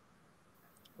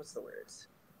what's the words?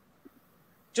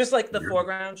 Just like the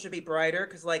foreground should be brighter,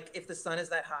 because like if the sun is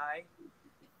that high.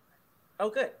 Oh,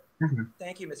 good. Mm-hmm.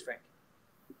 Thank you, Miss Frank.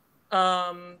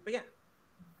 But yeah,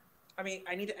 I mean,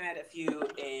 I need to add a few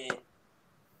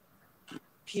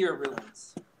pier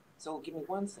ruins. So give me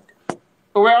 1 second.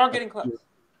 But we're all getting close.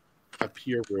 A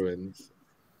pier ruins.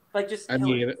 Like just. I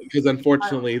mean, because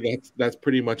unfortunately, that's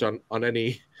pretty much on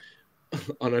any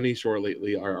on any shore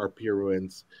lately are pier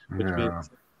ruins, which means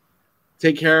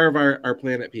take care of our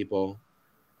planet, people.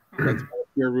 That's why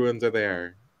pier ruins are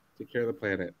there. Take care of the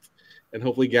planet, and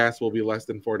hopefully gas will be less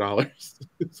than $4.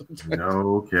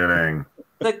 No kidding.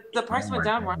 The price Oh went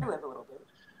my down where I God. live a little bit.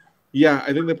 Yeah,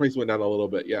 I think the price went down a little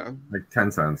bit. Yeah. Like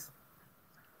 10 cents.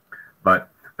 But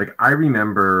like I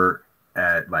remember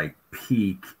at like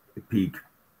peak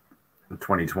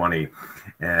 2020,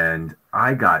 and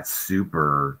I got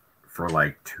super for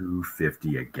like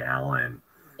 $2.50 a gallon.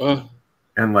 Oh,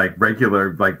 And like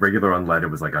regular unleaded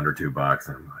was like under $2.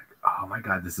 And I'm like, oh my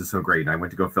God, this is so great. And I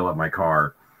went to go fill up my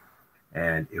car,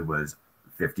 and it was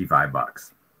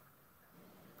 $55.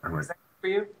 I'm like, Is that for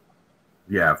you?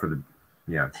 yeah,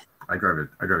 I drive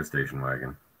a station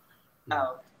wagon.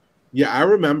 Oh. yeah. I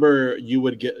remember you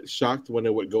would get shocked when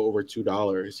it would go over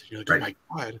 $2. You're like, Right.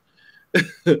 oh my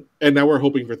God. And now we're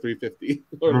hoping for $3.50.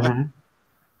 Or less. Mhm.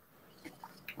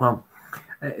 Well,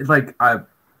 like I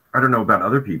don't know about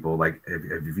other people. Like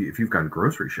if you've gone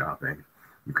grocery shopping,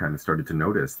 you kind of started to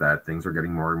notice that things are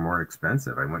getting more and more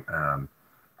expensive.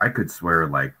 I could swear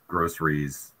like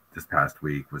groceries this past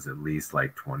week was at least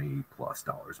like $20+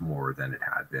 more than it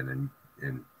had been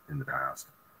in the past.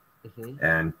 Mhm.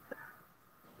 And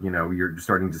you're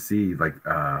starting to see like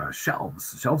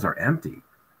shelves are empty,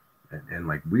 and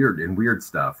like weird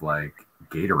stuff like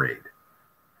Gatorade.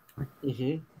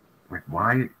 Mhm. Like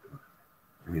why?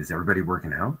 I mean, is everybody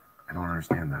working out? I don't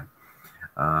understand that.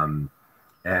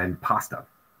 And pasta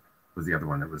was the other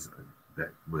one that was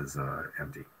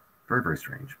empty. Very, very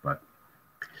strange, but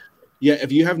Yeah,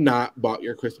 if you have not bought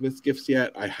your Christmas gifts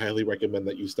yet, I highly recommend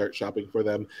that you start shopping for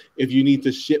them. If you need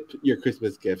to ship your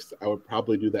Christmas gifts, I would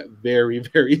probably do that very,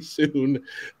 very soon.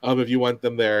 If you want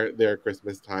them their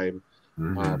Christmas time.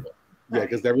 mhm. Yeah,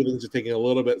 because everything's just taking a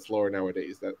little bit slower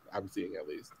nowadays. That I'm seeing at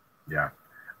least. Yeah,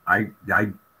 I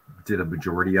did a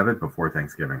majority of it before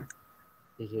Thanksgiving.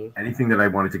 Hmm. Anything that I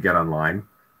wanted to get online,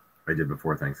 I did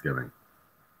before Thanksgiving.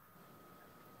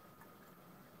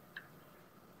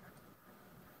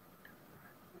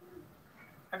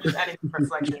 I'm just adding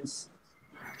reflections.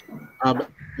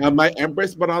 My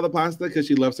Empress bought all the pasta because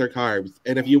she loves her carbs.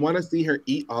 And if you want to see her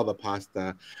eat all the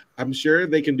pasta, I'm sure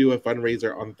they can do a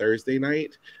fundraiser on Thursday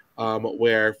night,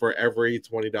 where for every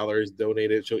 $20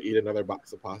 donated, she'll eat another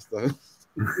box of pasta.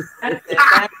 That's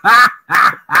it.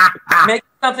 Make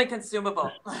something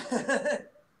consumable.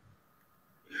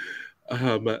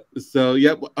 So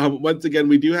yep. Once again,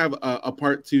 we do have a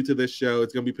part 2 to this show.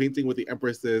 It's going to be painting with the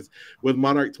Empresses with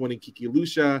Monarch 20 Kiki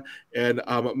Lucia and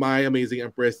my amazing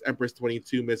Empress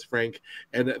 22 Miss Frank,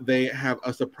 and they have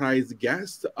a surprise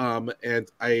guest. And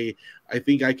I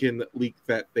think I can leak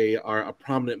that they are a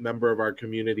prominent member of our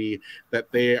community that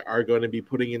they are going to be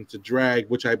putting into drag,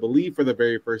 which I believe for the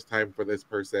very first time for this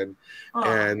person. Aw.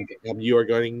 And you are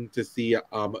going to see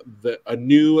a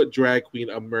new drag queen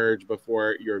emerge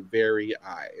before your very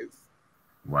eyes.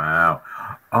 Wow.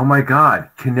 Oh my God.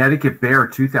 Connecticut Bear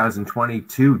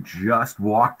 2022 just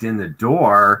walked in the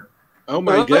door. Oh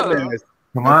my Whoa. goodness.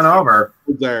 Come on over.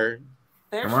 There.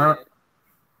 There Come she on. is.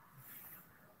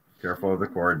 Careful of the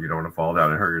cord. You don't want to fall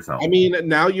down and hurt yourself. I mean,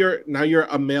 now you're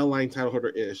a male line title holder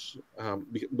ish.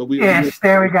 But we Yes,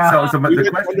 there we go. So but we the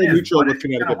went question under is, neutral what with is he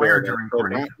gonna Connecticut wear Bear, during so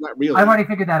coronation? not really. I've already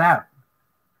figured that out.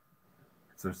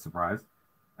 It's a surprise.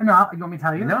 No, you want me to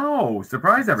tell you? No,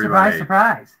 surprise everybody.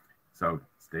 Surprise, surprise. So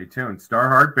stay tuned.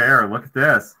 Starheart Bear, look at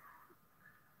this.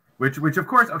 Which of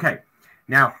course, okay.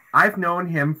 Now, I've known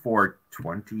him for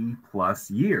 20 plus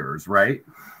years, right?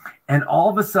 And all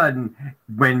of a sudden,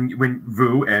 when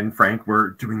Vu and Frank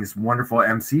were doing this wonderful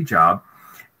MC job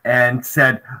and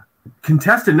said,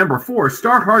 contestant number 4,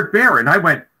 Starheart Bear, and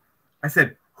I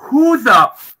said, who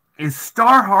the is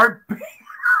Starheart Bear?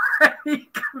 And he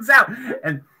comes out,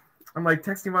 and I'm like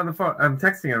texting him on the phone. I'm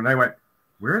texting him, and I went,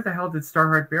 where the hell did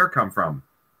Starheart Bear come from?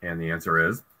 And the answer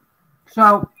is,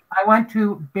 So I went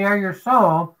to Bear Your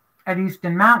Soul at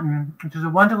Easton Mountain, which is a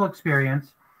wonderful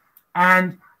experience.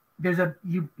 And there's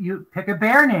you pick a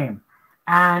bear name.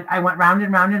 And I went round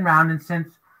and round and round. And since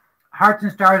hearts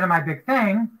and stars are my big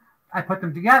thing, I put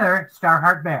them together,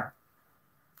 Starheart Bear.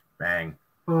 bang.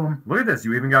 Boom. Look at this.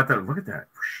 You even got the, look at that.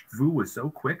 Vu was so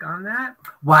quick on that.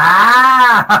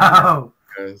 Wow.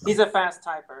 Yes. He's a fast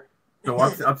typer. So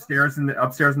upstairs in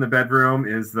the bedroom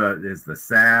is the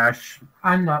sash.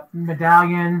 And the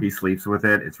medallion. He sleeps with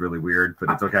it. It's really weird, but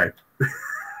it's okay.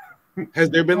 Has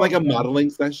there been like a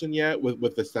modeling session yet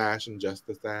with the sash and just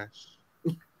the sash?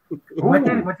 What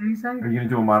Ooh. did he say? Are you gonna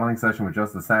do a modeling session with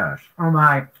just the sash? Oh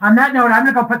my. On that note, I'm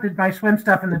gonna go put my swim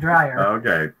stuff in the dryer.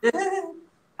 Okay.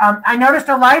 I noticed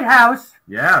a lighthouse.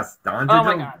 Yes, Don did. Oh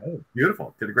my God. Oh,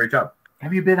 beautiful. Did a great job.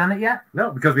 Have you been on it yet? No,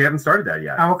 because we haven't started that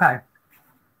yet. Oh, okay.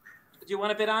 Do you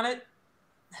want to bid on it?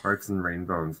 Hearts and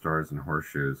rainbow and stars and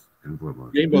horseshoes and blue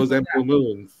moon. Rainbows and blue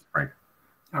moons.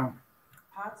 Oh.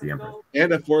 Pots The of Empress. gold.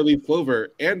 And a 4-leaf clover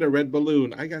and a red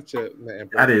balloon. I got you.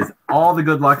 That is all the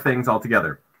good luck things all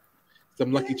together.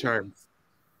 Some Lucky Charms.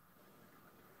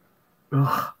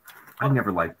 Ugh, I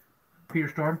never liked. Peter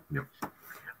Storm.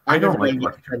 I don't never like liked Lucky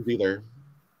Lucky Charms either.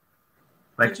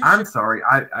 Like, But you I'm should- sorry.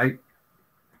 I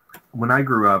when I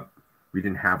grew up, we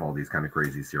didn't have all these kind of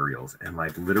crazy cereals, and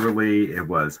like literally, it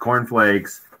was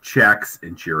cornflakes, Chex,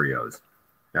 and Cheerios.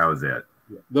 That was it.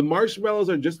 The marshmallows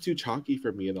are just too chalky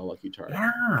for me in a Lucky Charm.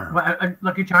 Yeah. Well,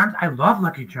 Lucky Charms. I love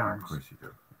Lucky Of Charms. course you do.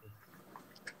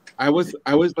 I was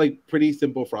like pretty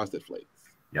simple Frosted Flakes.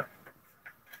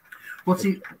 Well,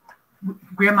 see,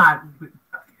 Grandma.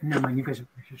 Never mind. You guys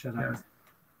should shut up.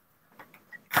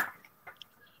 Yes.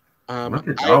 Um,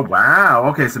 Oh wow.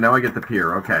 Okay, so now I get the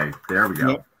pier. Okay, there we go.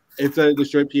 Yep. It's a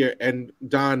destroyed pier. And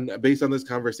Don, based on this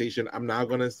conversation, I'm now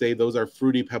gonna say those are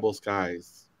Fruity Pebble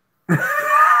Skies. They've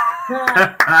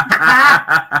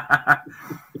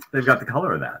got the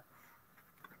color of that.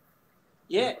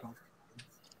 Yeah.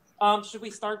 Should we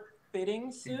start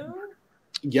bidding soon?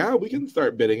 Yeah, we can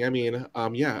start bidding. I mean,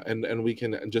 yeah, and we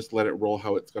can just let it roll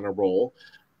how it's gonna roll.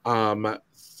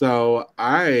 So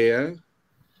I'll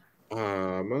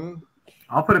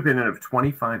put a bid in of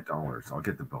 $25. I'll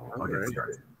get the bill. I'll get it Okay.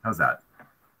 started. How's that?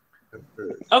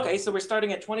 Okay, so we're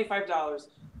starting at $25.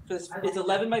 It's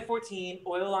 11 by 14,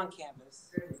 oil on canvas.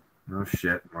 No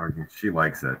shit, Morgan. She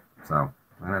likes it, so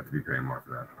I don't have to be paying more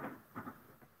for that.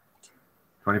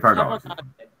 $25.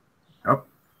 Oh.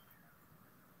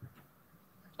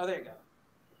 Oh, there you go.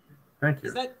 Thank you.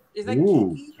 Is that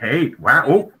Ooh, Kiki? Kate.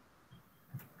 Wow.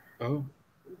 Oh.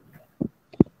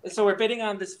 So we're bidding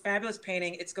on this fabulous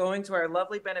painting. It's going to our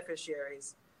lovely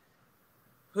beneficiaries,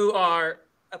 who are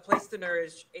A Place to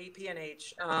Nourish,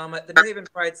 APNH, the New Haven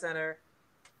Pride Center,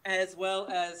 as well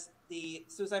as the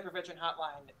Suicide Prevention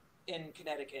Hotline in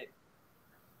Connecticut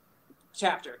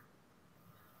chapter.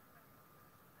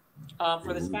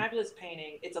 For this fabulous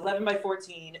painting, it's 11 by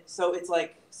 14, so it's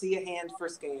like, see a hand for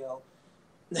scale.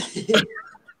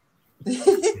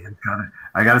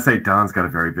 I gotta say, Don's got a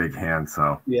very big hand,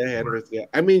 so Yeah, yeah.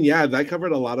 I mean, yeah, that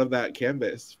covered a lot of that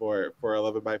canvas for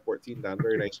 11 by 14. Don,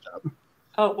 very nice job.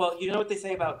 Oh, well, you know what they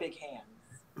say about big hands.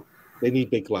 They need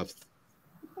big gloves.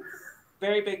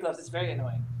 Very big gloves. It's very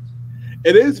annoying.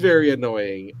 It is very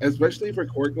annoying, especially for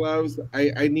court gloves.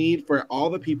 I need for all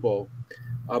the people.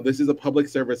 This is a public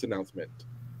service announcement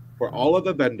for all of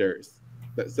the vendors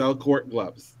that sell court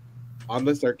gloves on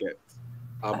the circuit.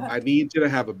 I need you to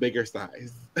have a bigger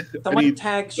size. Someone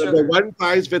tag Sugar. The one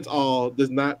size fits all does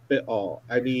not fit all.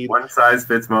 I need one size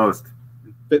fits most.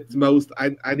 Fits most.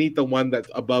 I need the one that's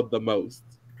above the most.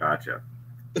 Gotcha.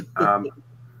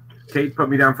 Kate put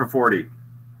me down for 40.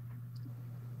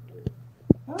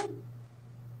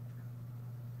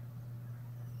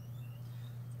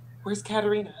 Where's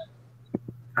Katerina?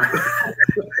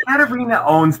 Katerina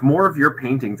owns more of your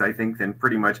paintings, I think, than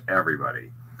pretty much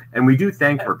everybody. And we do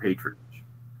thank her patronage.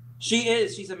 She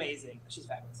is. She's amazing. She's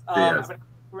fabulous. She is.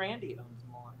 Brandy owns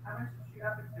more. How much did she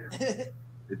up to?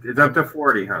 It's up to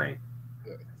 40, honey.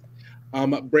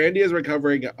 Brandy is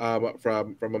recovering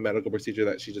from a medical procedure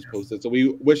that she just posted. So we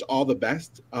wish all the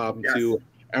best to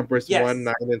Empress 1,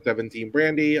 9, and 17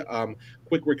 Brandy.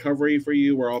 Quick recovery for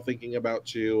you. We're all thinking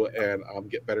about you, and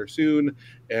get better soon.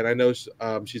 And I know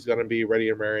she's going to be ready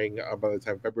and raring by the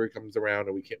time February comes around,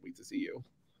 and we can't wait to see you.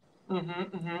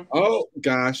 Oh,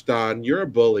 gosh, Don, you're a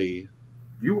bully.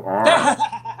 You are.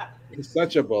 You're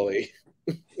such a bully.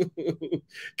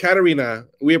 Katerina,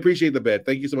 we appreciate the bid.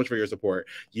 Thank you so much for your support.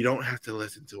 You don't have to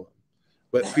listen to him,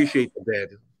 but appreciate the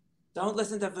bid. Don't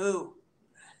listen to Vu.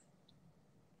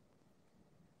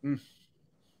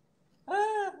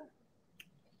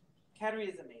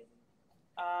 Katerina is amazing.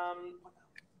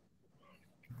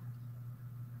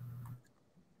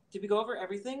 Did we go over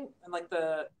everything and like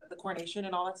the coronation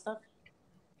and all that stuff?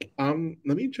 Let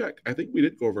me check. I think we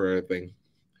did go over everything.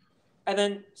 And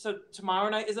then, so tomorrow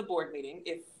night is a board meeting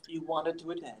if you wanted to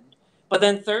attend. But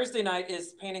then Thursday night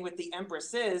is painting with the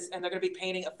Empresses, and they're going to be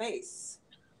painting a face.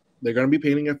 They're going to be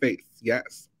painting a face,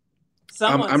 yes.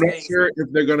 Someone's I'm not face. sure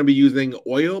if they're going to be using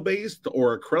oil-based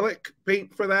or acrylic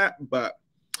paint for that, but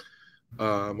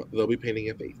they'll be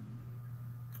painting a face.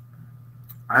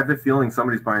 I have the feeling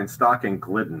somebody's buying stock in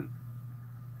Glidden.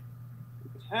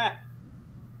 I'll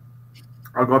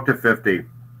go up to 50.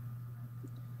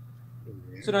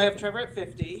 So now I have Trevor at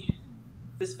 50.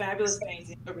 This fabulous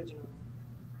painting, original.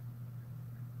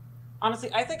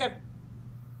 Honestly, I think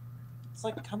it's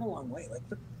like come a long way. Like,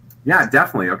 yeah,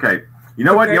 definitely. Okay. You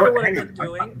know what? Hang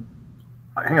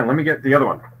on. Let me get the other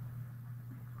one.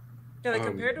 Yeah, like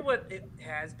compared to what it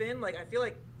has been, like I feel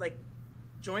like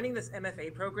joining this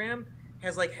MFA program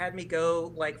has like had me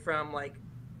go like from like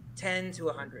 10 to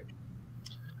 100.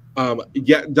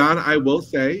 Yeah, Don, I will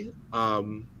say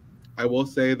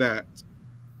that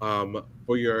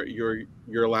for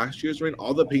your last year's reign,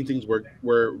 all the paintings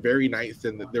were very nice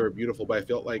and they were beautiful, but I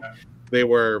felt like they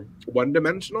were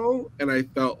one-dimensional, and I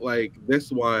felt like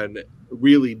this one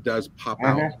really does pop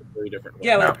out in a very different way.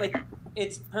 Yeah, like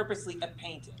it's purposely a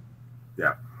painting.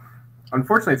 Yeah.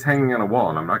 Unfortunately, it's hanging on a wall,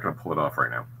 and I'm not going to pull it off right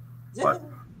now. But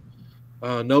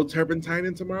no turpentine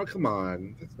in tomorrow? Come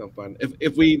on. That's no fun.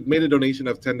 If we made a donation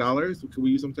of $10, could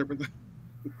we use some turpentine?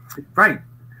 Right.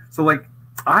 So, like,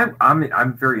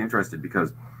 I'm very interested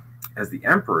because as the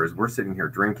emperors, we're sitting here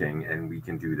drinking, and we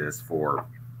can do this for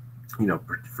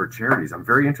charities. I'm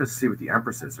very interested to see what the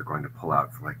empresses are going to pull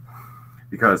out for, like,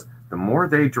 because the more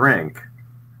they drink,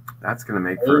 that's going to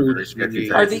make for a very sketchy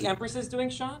thing. Are the empresses doing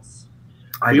shots?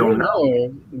 I don't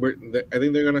know. I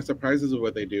think they're going to surprise us with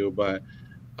what they do, but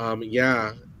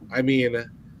yeah, I mean,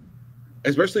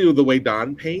 especially with the way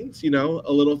Don paints, a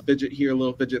little fidget here, a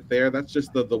little fidget there. That's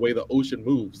just the way the ocean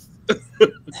moves.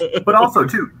 But also,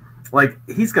 too, like,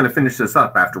 he's going to finish this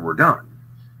up after we're done.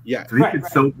 Yeah. So he could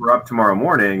sober up tomorrow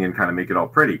morning and kind of make it all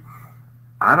pretty.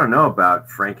 I don't know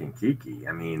about Frank and Kiki.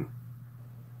 I mean,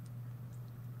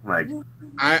 Like,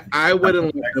 I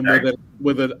wouldn't let them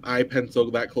with an eye pencil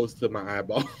that close to my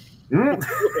eyeball.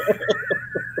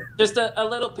 Just a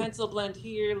little pencil blend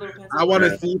here, a little pencil. I want to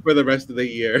blend. see for the rest of the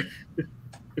year.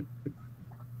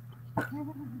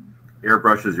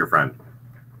 Airbrush is your friend.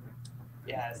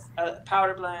 Yes,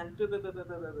 powder blend. So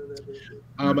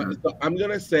I'm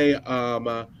gonna say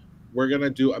we're gonna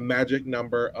do a magic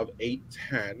number of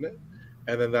 8:10,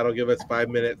 and then that'll give us 5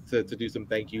 minutes to do some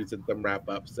thank yous and some wrap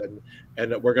ups, and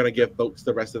we're gonna give folks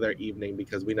the rest of their evening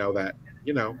because we know that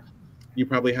you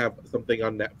probably have something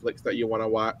on Netflix that you want to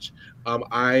watch.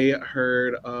 I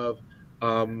heard of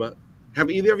have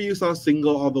either of you saw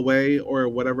Single All the Way or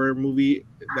whatever movie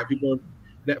that people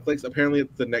Netflix? Apparently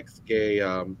it's the next gay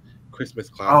Christmas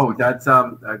classic. Oh, that's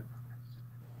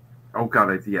oh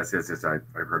god, yes, I've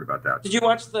heard about that. Did you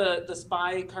watch the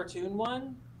Spy cartoon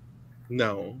one?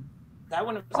 No. That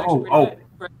one was actually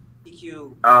pretty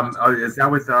good. DQ. Is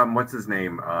that with what's his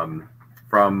name?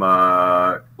 From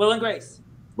Will and Grace.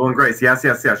 Will and Grace, yes,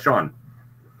 Sean.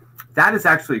 That is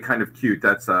actually kind of cute.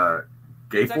 That's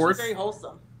Gay It's Force. actually very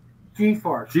wholesome.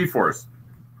 G-Force. G-Force.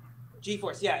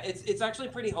 G-Force, yeah, it's actually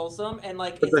pretty wholesome and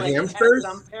like With it's the like hamsters? it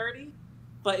has some parody,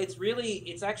 but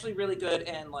it's actually really good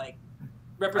and like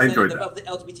representative of the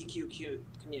LGBTQ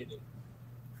community.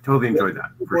 Totally enjoyed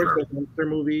that for Or sure. the hamster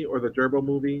movie or the gerbil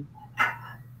movie?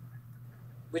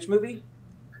 Which movie?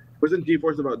 Wasn't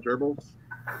G-Force about gerbils?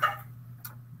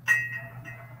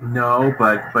 No,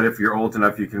 but if you're old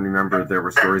enough, you can remember there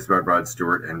were stories about Rod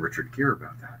Stewart and Richard Gere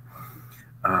about that.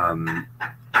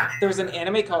 There's an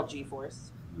anime called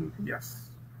G-Force. Yes.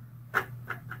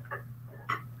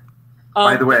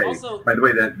 By the way,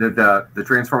 the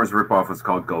Transformers ripoff was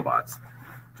called GoBots.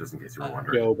 Just in case you were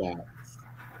wondering. GoBots.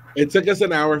 It took us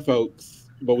an hour, folks,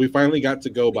 but we finally got to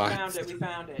GoBots. We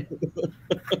found it.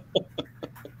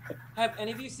 Have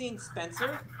any of you seen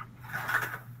Spencer?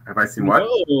 Have I seen what?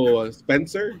 No,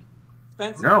 Spencer?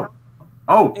 Spencer. No.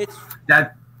 Oh, It's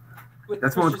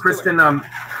that's one with Kristen.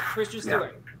 Kristen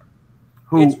Stewart.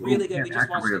 Who? It's really good. who We can't just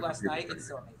watched act it last night. It's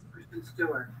so amazing. Kristen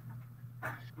Stewart.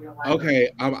 Okay,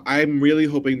 I'm really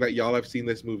hoping that y'all have seen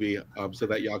this movie, so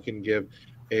that y'all can give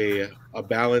a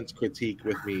balanced critique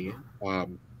with me.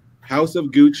 House of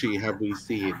Gucci, have we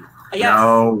seen? Yes.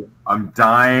 No, I'm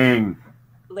dying.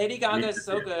 Lady Gaga is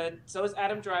so good. So is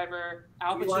Adam Driver.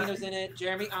 Al You watched Pacino's in it.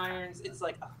 Jeremy Irons. It's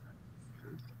like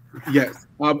Yes.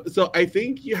 So I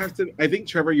think you have to. I think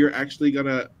Trevor, you're actually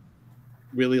gonna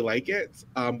really like it.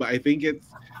 But I think it's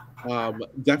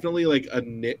definitely like a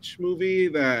niche movie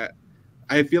that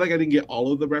I feel like I didn't get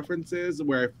all of the references.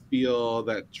 Where I feel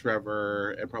that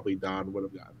Trevor and probably Don would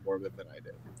have gotten more of it than I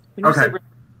did. when you say Okay.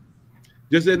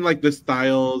 Just in like the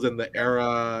styles and the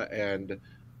era and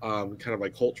kind of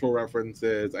like cultural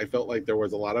references. I felt like there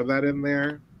was a lot of that in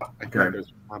there. I feel like Okay.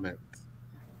 there's comments.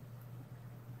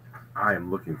 I am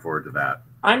looking forward to that.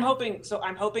 I'm hoping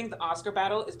the Oscar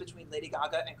battle is between Lady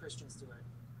Gaga and Kristen Stewart.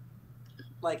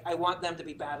 Like I want them to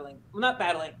be battling. Well, not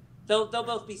battling. They'll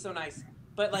both be so nice.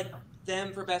 But like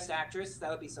them for Best Actress, that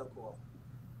would be so cool.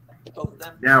 Both of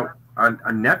them. Now on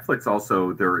Netflix,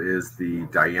 also there is the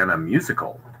Diana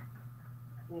musical.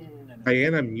 No.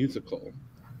 Diana musical.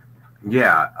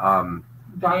 Yeah,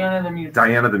 Diana the Music.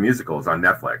 Diana the musical is on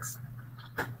Netflix.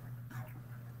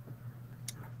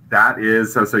 That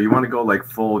is so. You want to go like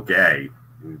full gay,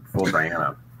 full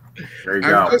Diana? There you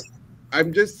go.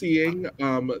 I'm just seeing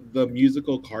the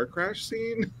musical car crash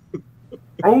scene.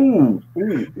 Ooh.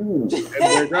 And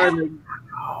we're running,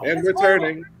 and we're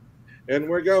turning, and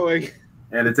we're going.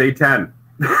 And it's 8:10.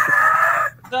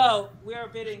 So we are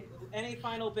bidding any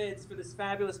final bids for this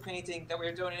fabulous painting that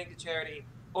we're donating to charity,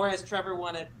 or has Trevor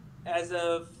won it as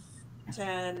of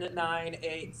 10, 9,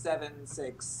 8, 7,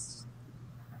 6,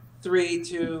 3,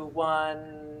 2,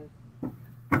 1.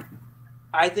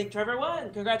 I think Trevor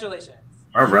won. Congratulations.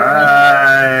 All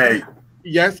right.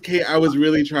 Yes, Kate, I was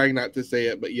really trying not to say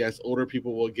it, but yes, older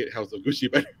people will get House of Gucci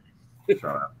better. Shut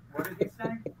up. What did he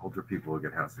say? Older people will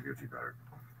get House of Gucci better.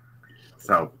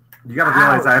 So you got to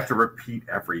realize I have to repeat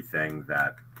everything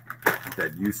that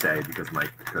you say because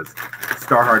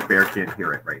Starheart Bear can't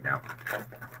hear it right now.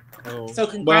 Oh. So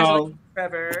congratulations,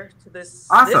 Trevor, to this.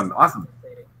 Awesome.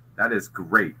 That is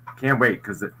great. Can't wait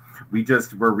because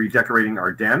we're redecorating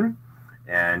our den,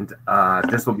 and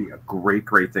this will be a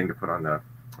great thing to put on the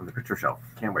picture shelf.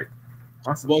 Can't wait.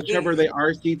 Awesome. Well, Trevor, they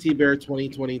are CT Bear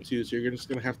 2022, so you're just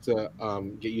gonna have to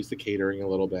get used to catering a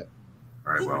little bit.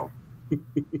 All right. Well,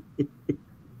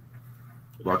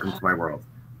 welcome to my world.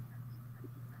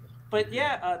 But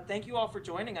yeah, thank you all for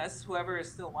joining us. Whoever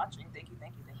is still watching, thank you.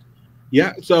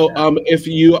 Yeah, so if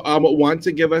you want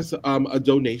to give us a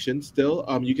donation still,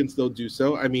 you can still do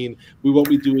so. I mean, we won't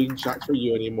be doing shots for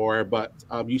you anymore, but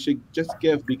you should just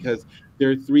give because there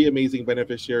are 3 amazing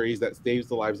beneficiaries that saves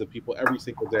the lives of people every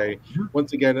single day.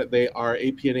 Once again, they are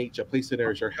APNH, A Place to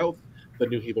Nourish Your Health, the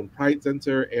New Haven Pride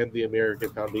Center, and the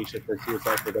American Foundation for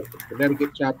Suicide Prevention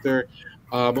Connecticut chapter.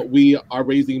 We are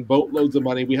raising boatloads of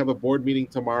money. We have a board meeting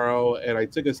tomorrow, and I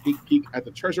took a sneak peek at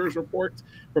the treasurer's report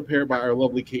prepared by our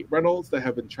lovely Kate Reynolds that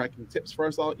have been tracking tips for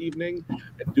us all evening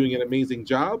and doing an amazing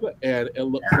job. And it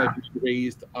looks like we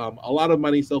raised a lot of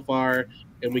money so far,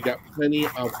 and we got plenty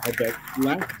of events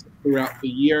left throughout the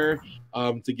year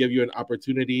to give you an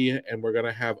opportunity. And we're going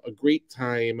to have a great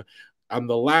time on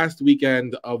the last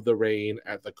weekend of the reign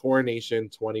at the Coronation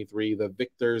 23, the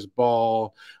Victor's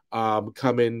Ball.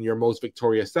 Come in your most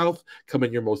victorious self, come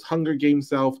in your most Hunger Games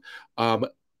self.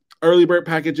 Early bird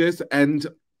packages and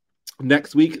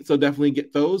next week, so definitely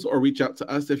get those or reach out to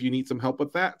us if you need some help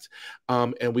with that.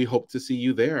 And we hope to see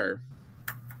you there.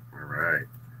 All right.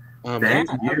 Yeah,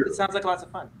 it sounds like lots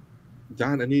of fun.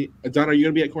 Don, are you going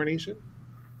to be at Coronation?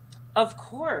 Of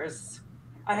course.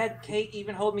 I had Kate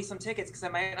even hold me some tickets because I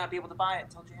might not be able to buy it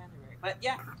until January. But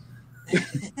yeah.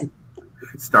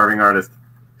 Starving artist.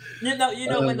 You know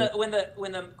when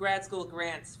the grad school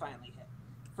grants finally hit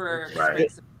for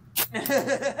right.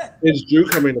 Is Drew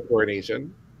coming to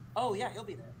Coronation? Oh yeah, he'll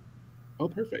be there. Oh,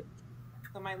 perfect.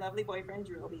 So my lovely boyfriend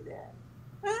Drew will be there.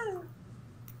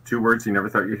 2 words you never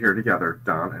thought you'd hear together: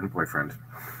 Don and boyfriend.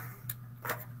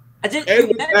 I didn't. And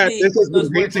with that, this is the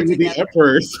Dancing with the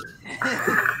Emperors.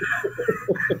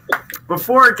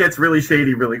 Before it gets really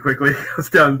shady really quickly, it's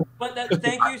done. But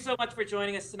thank you so much for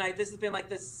joining us tonight. This has been like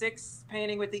the 6th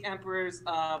painting with the Emperors.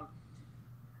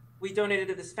 We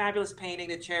donated this fabulous painting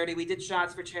to charity. We did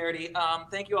shots for charity.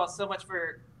 Thank you all so much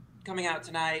for coming out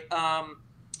tonight.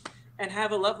 And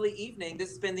have a lovely evening. This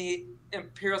has been the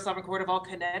Imperial Sovereign Court of all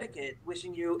Connecticut,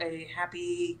 wishing you a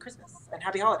happy Christmas and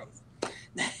happy holidays.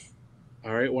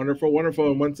 All right, wonderful,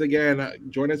 wonderful. And once again,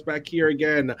 join us back here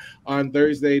again on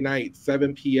Thursday night,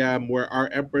 7 p.m., where our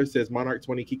Empresses, Monarch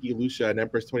 20, Kiki Lucia, and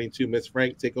Empress 22, Miss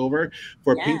Frank, take over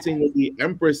for Painting with the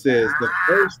Empresses, the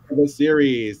first of the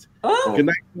series. Oh. Good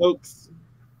night, folks.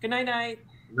 Good night, night.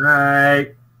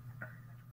 Night.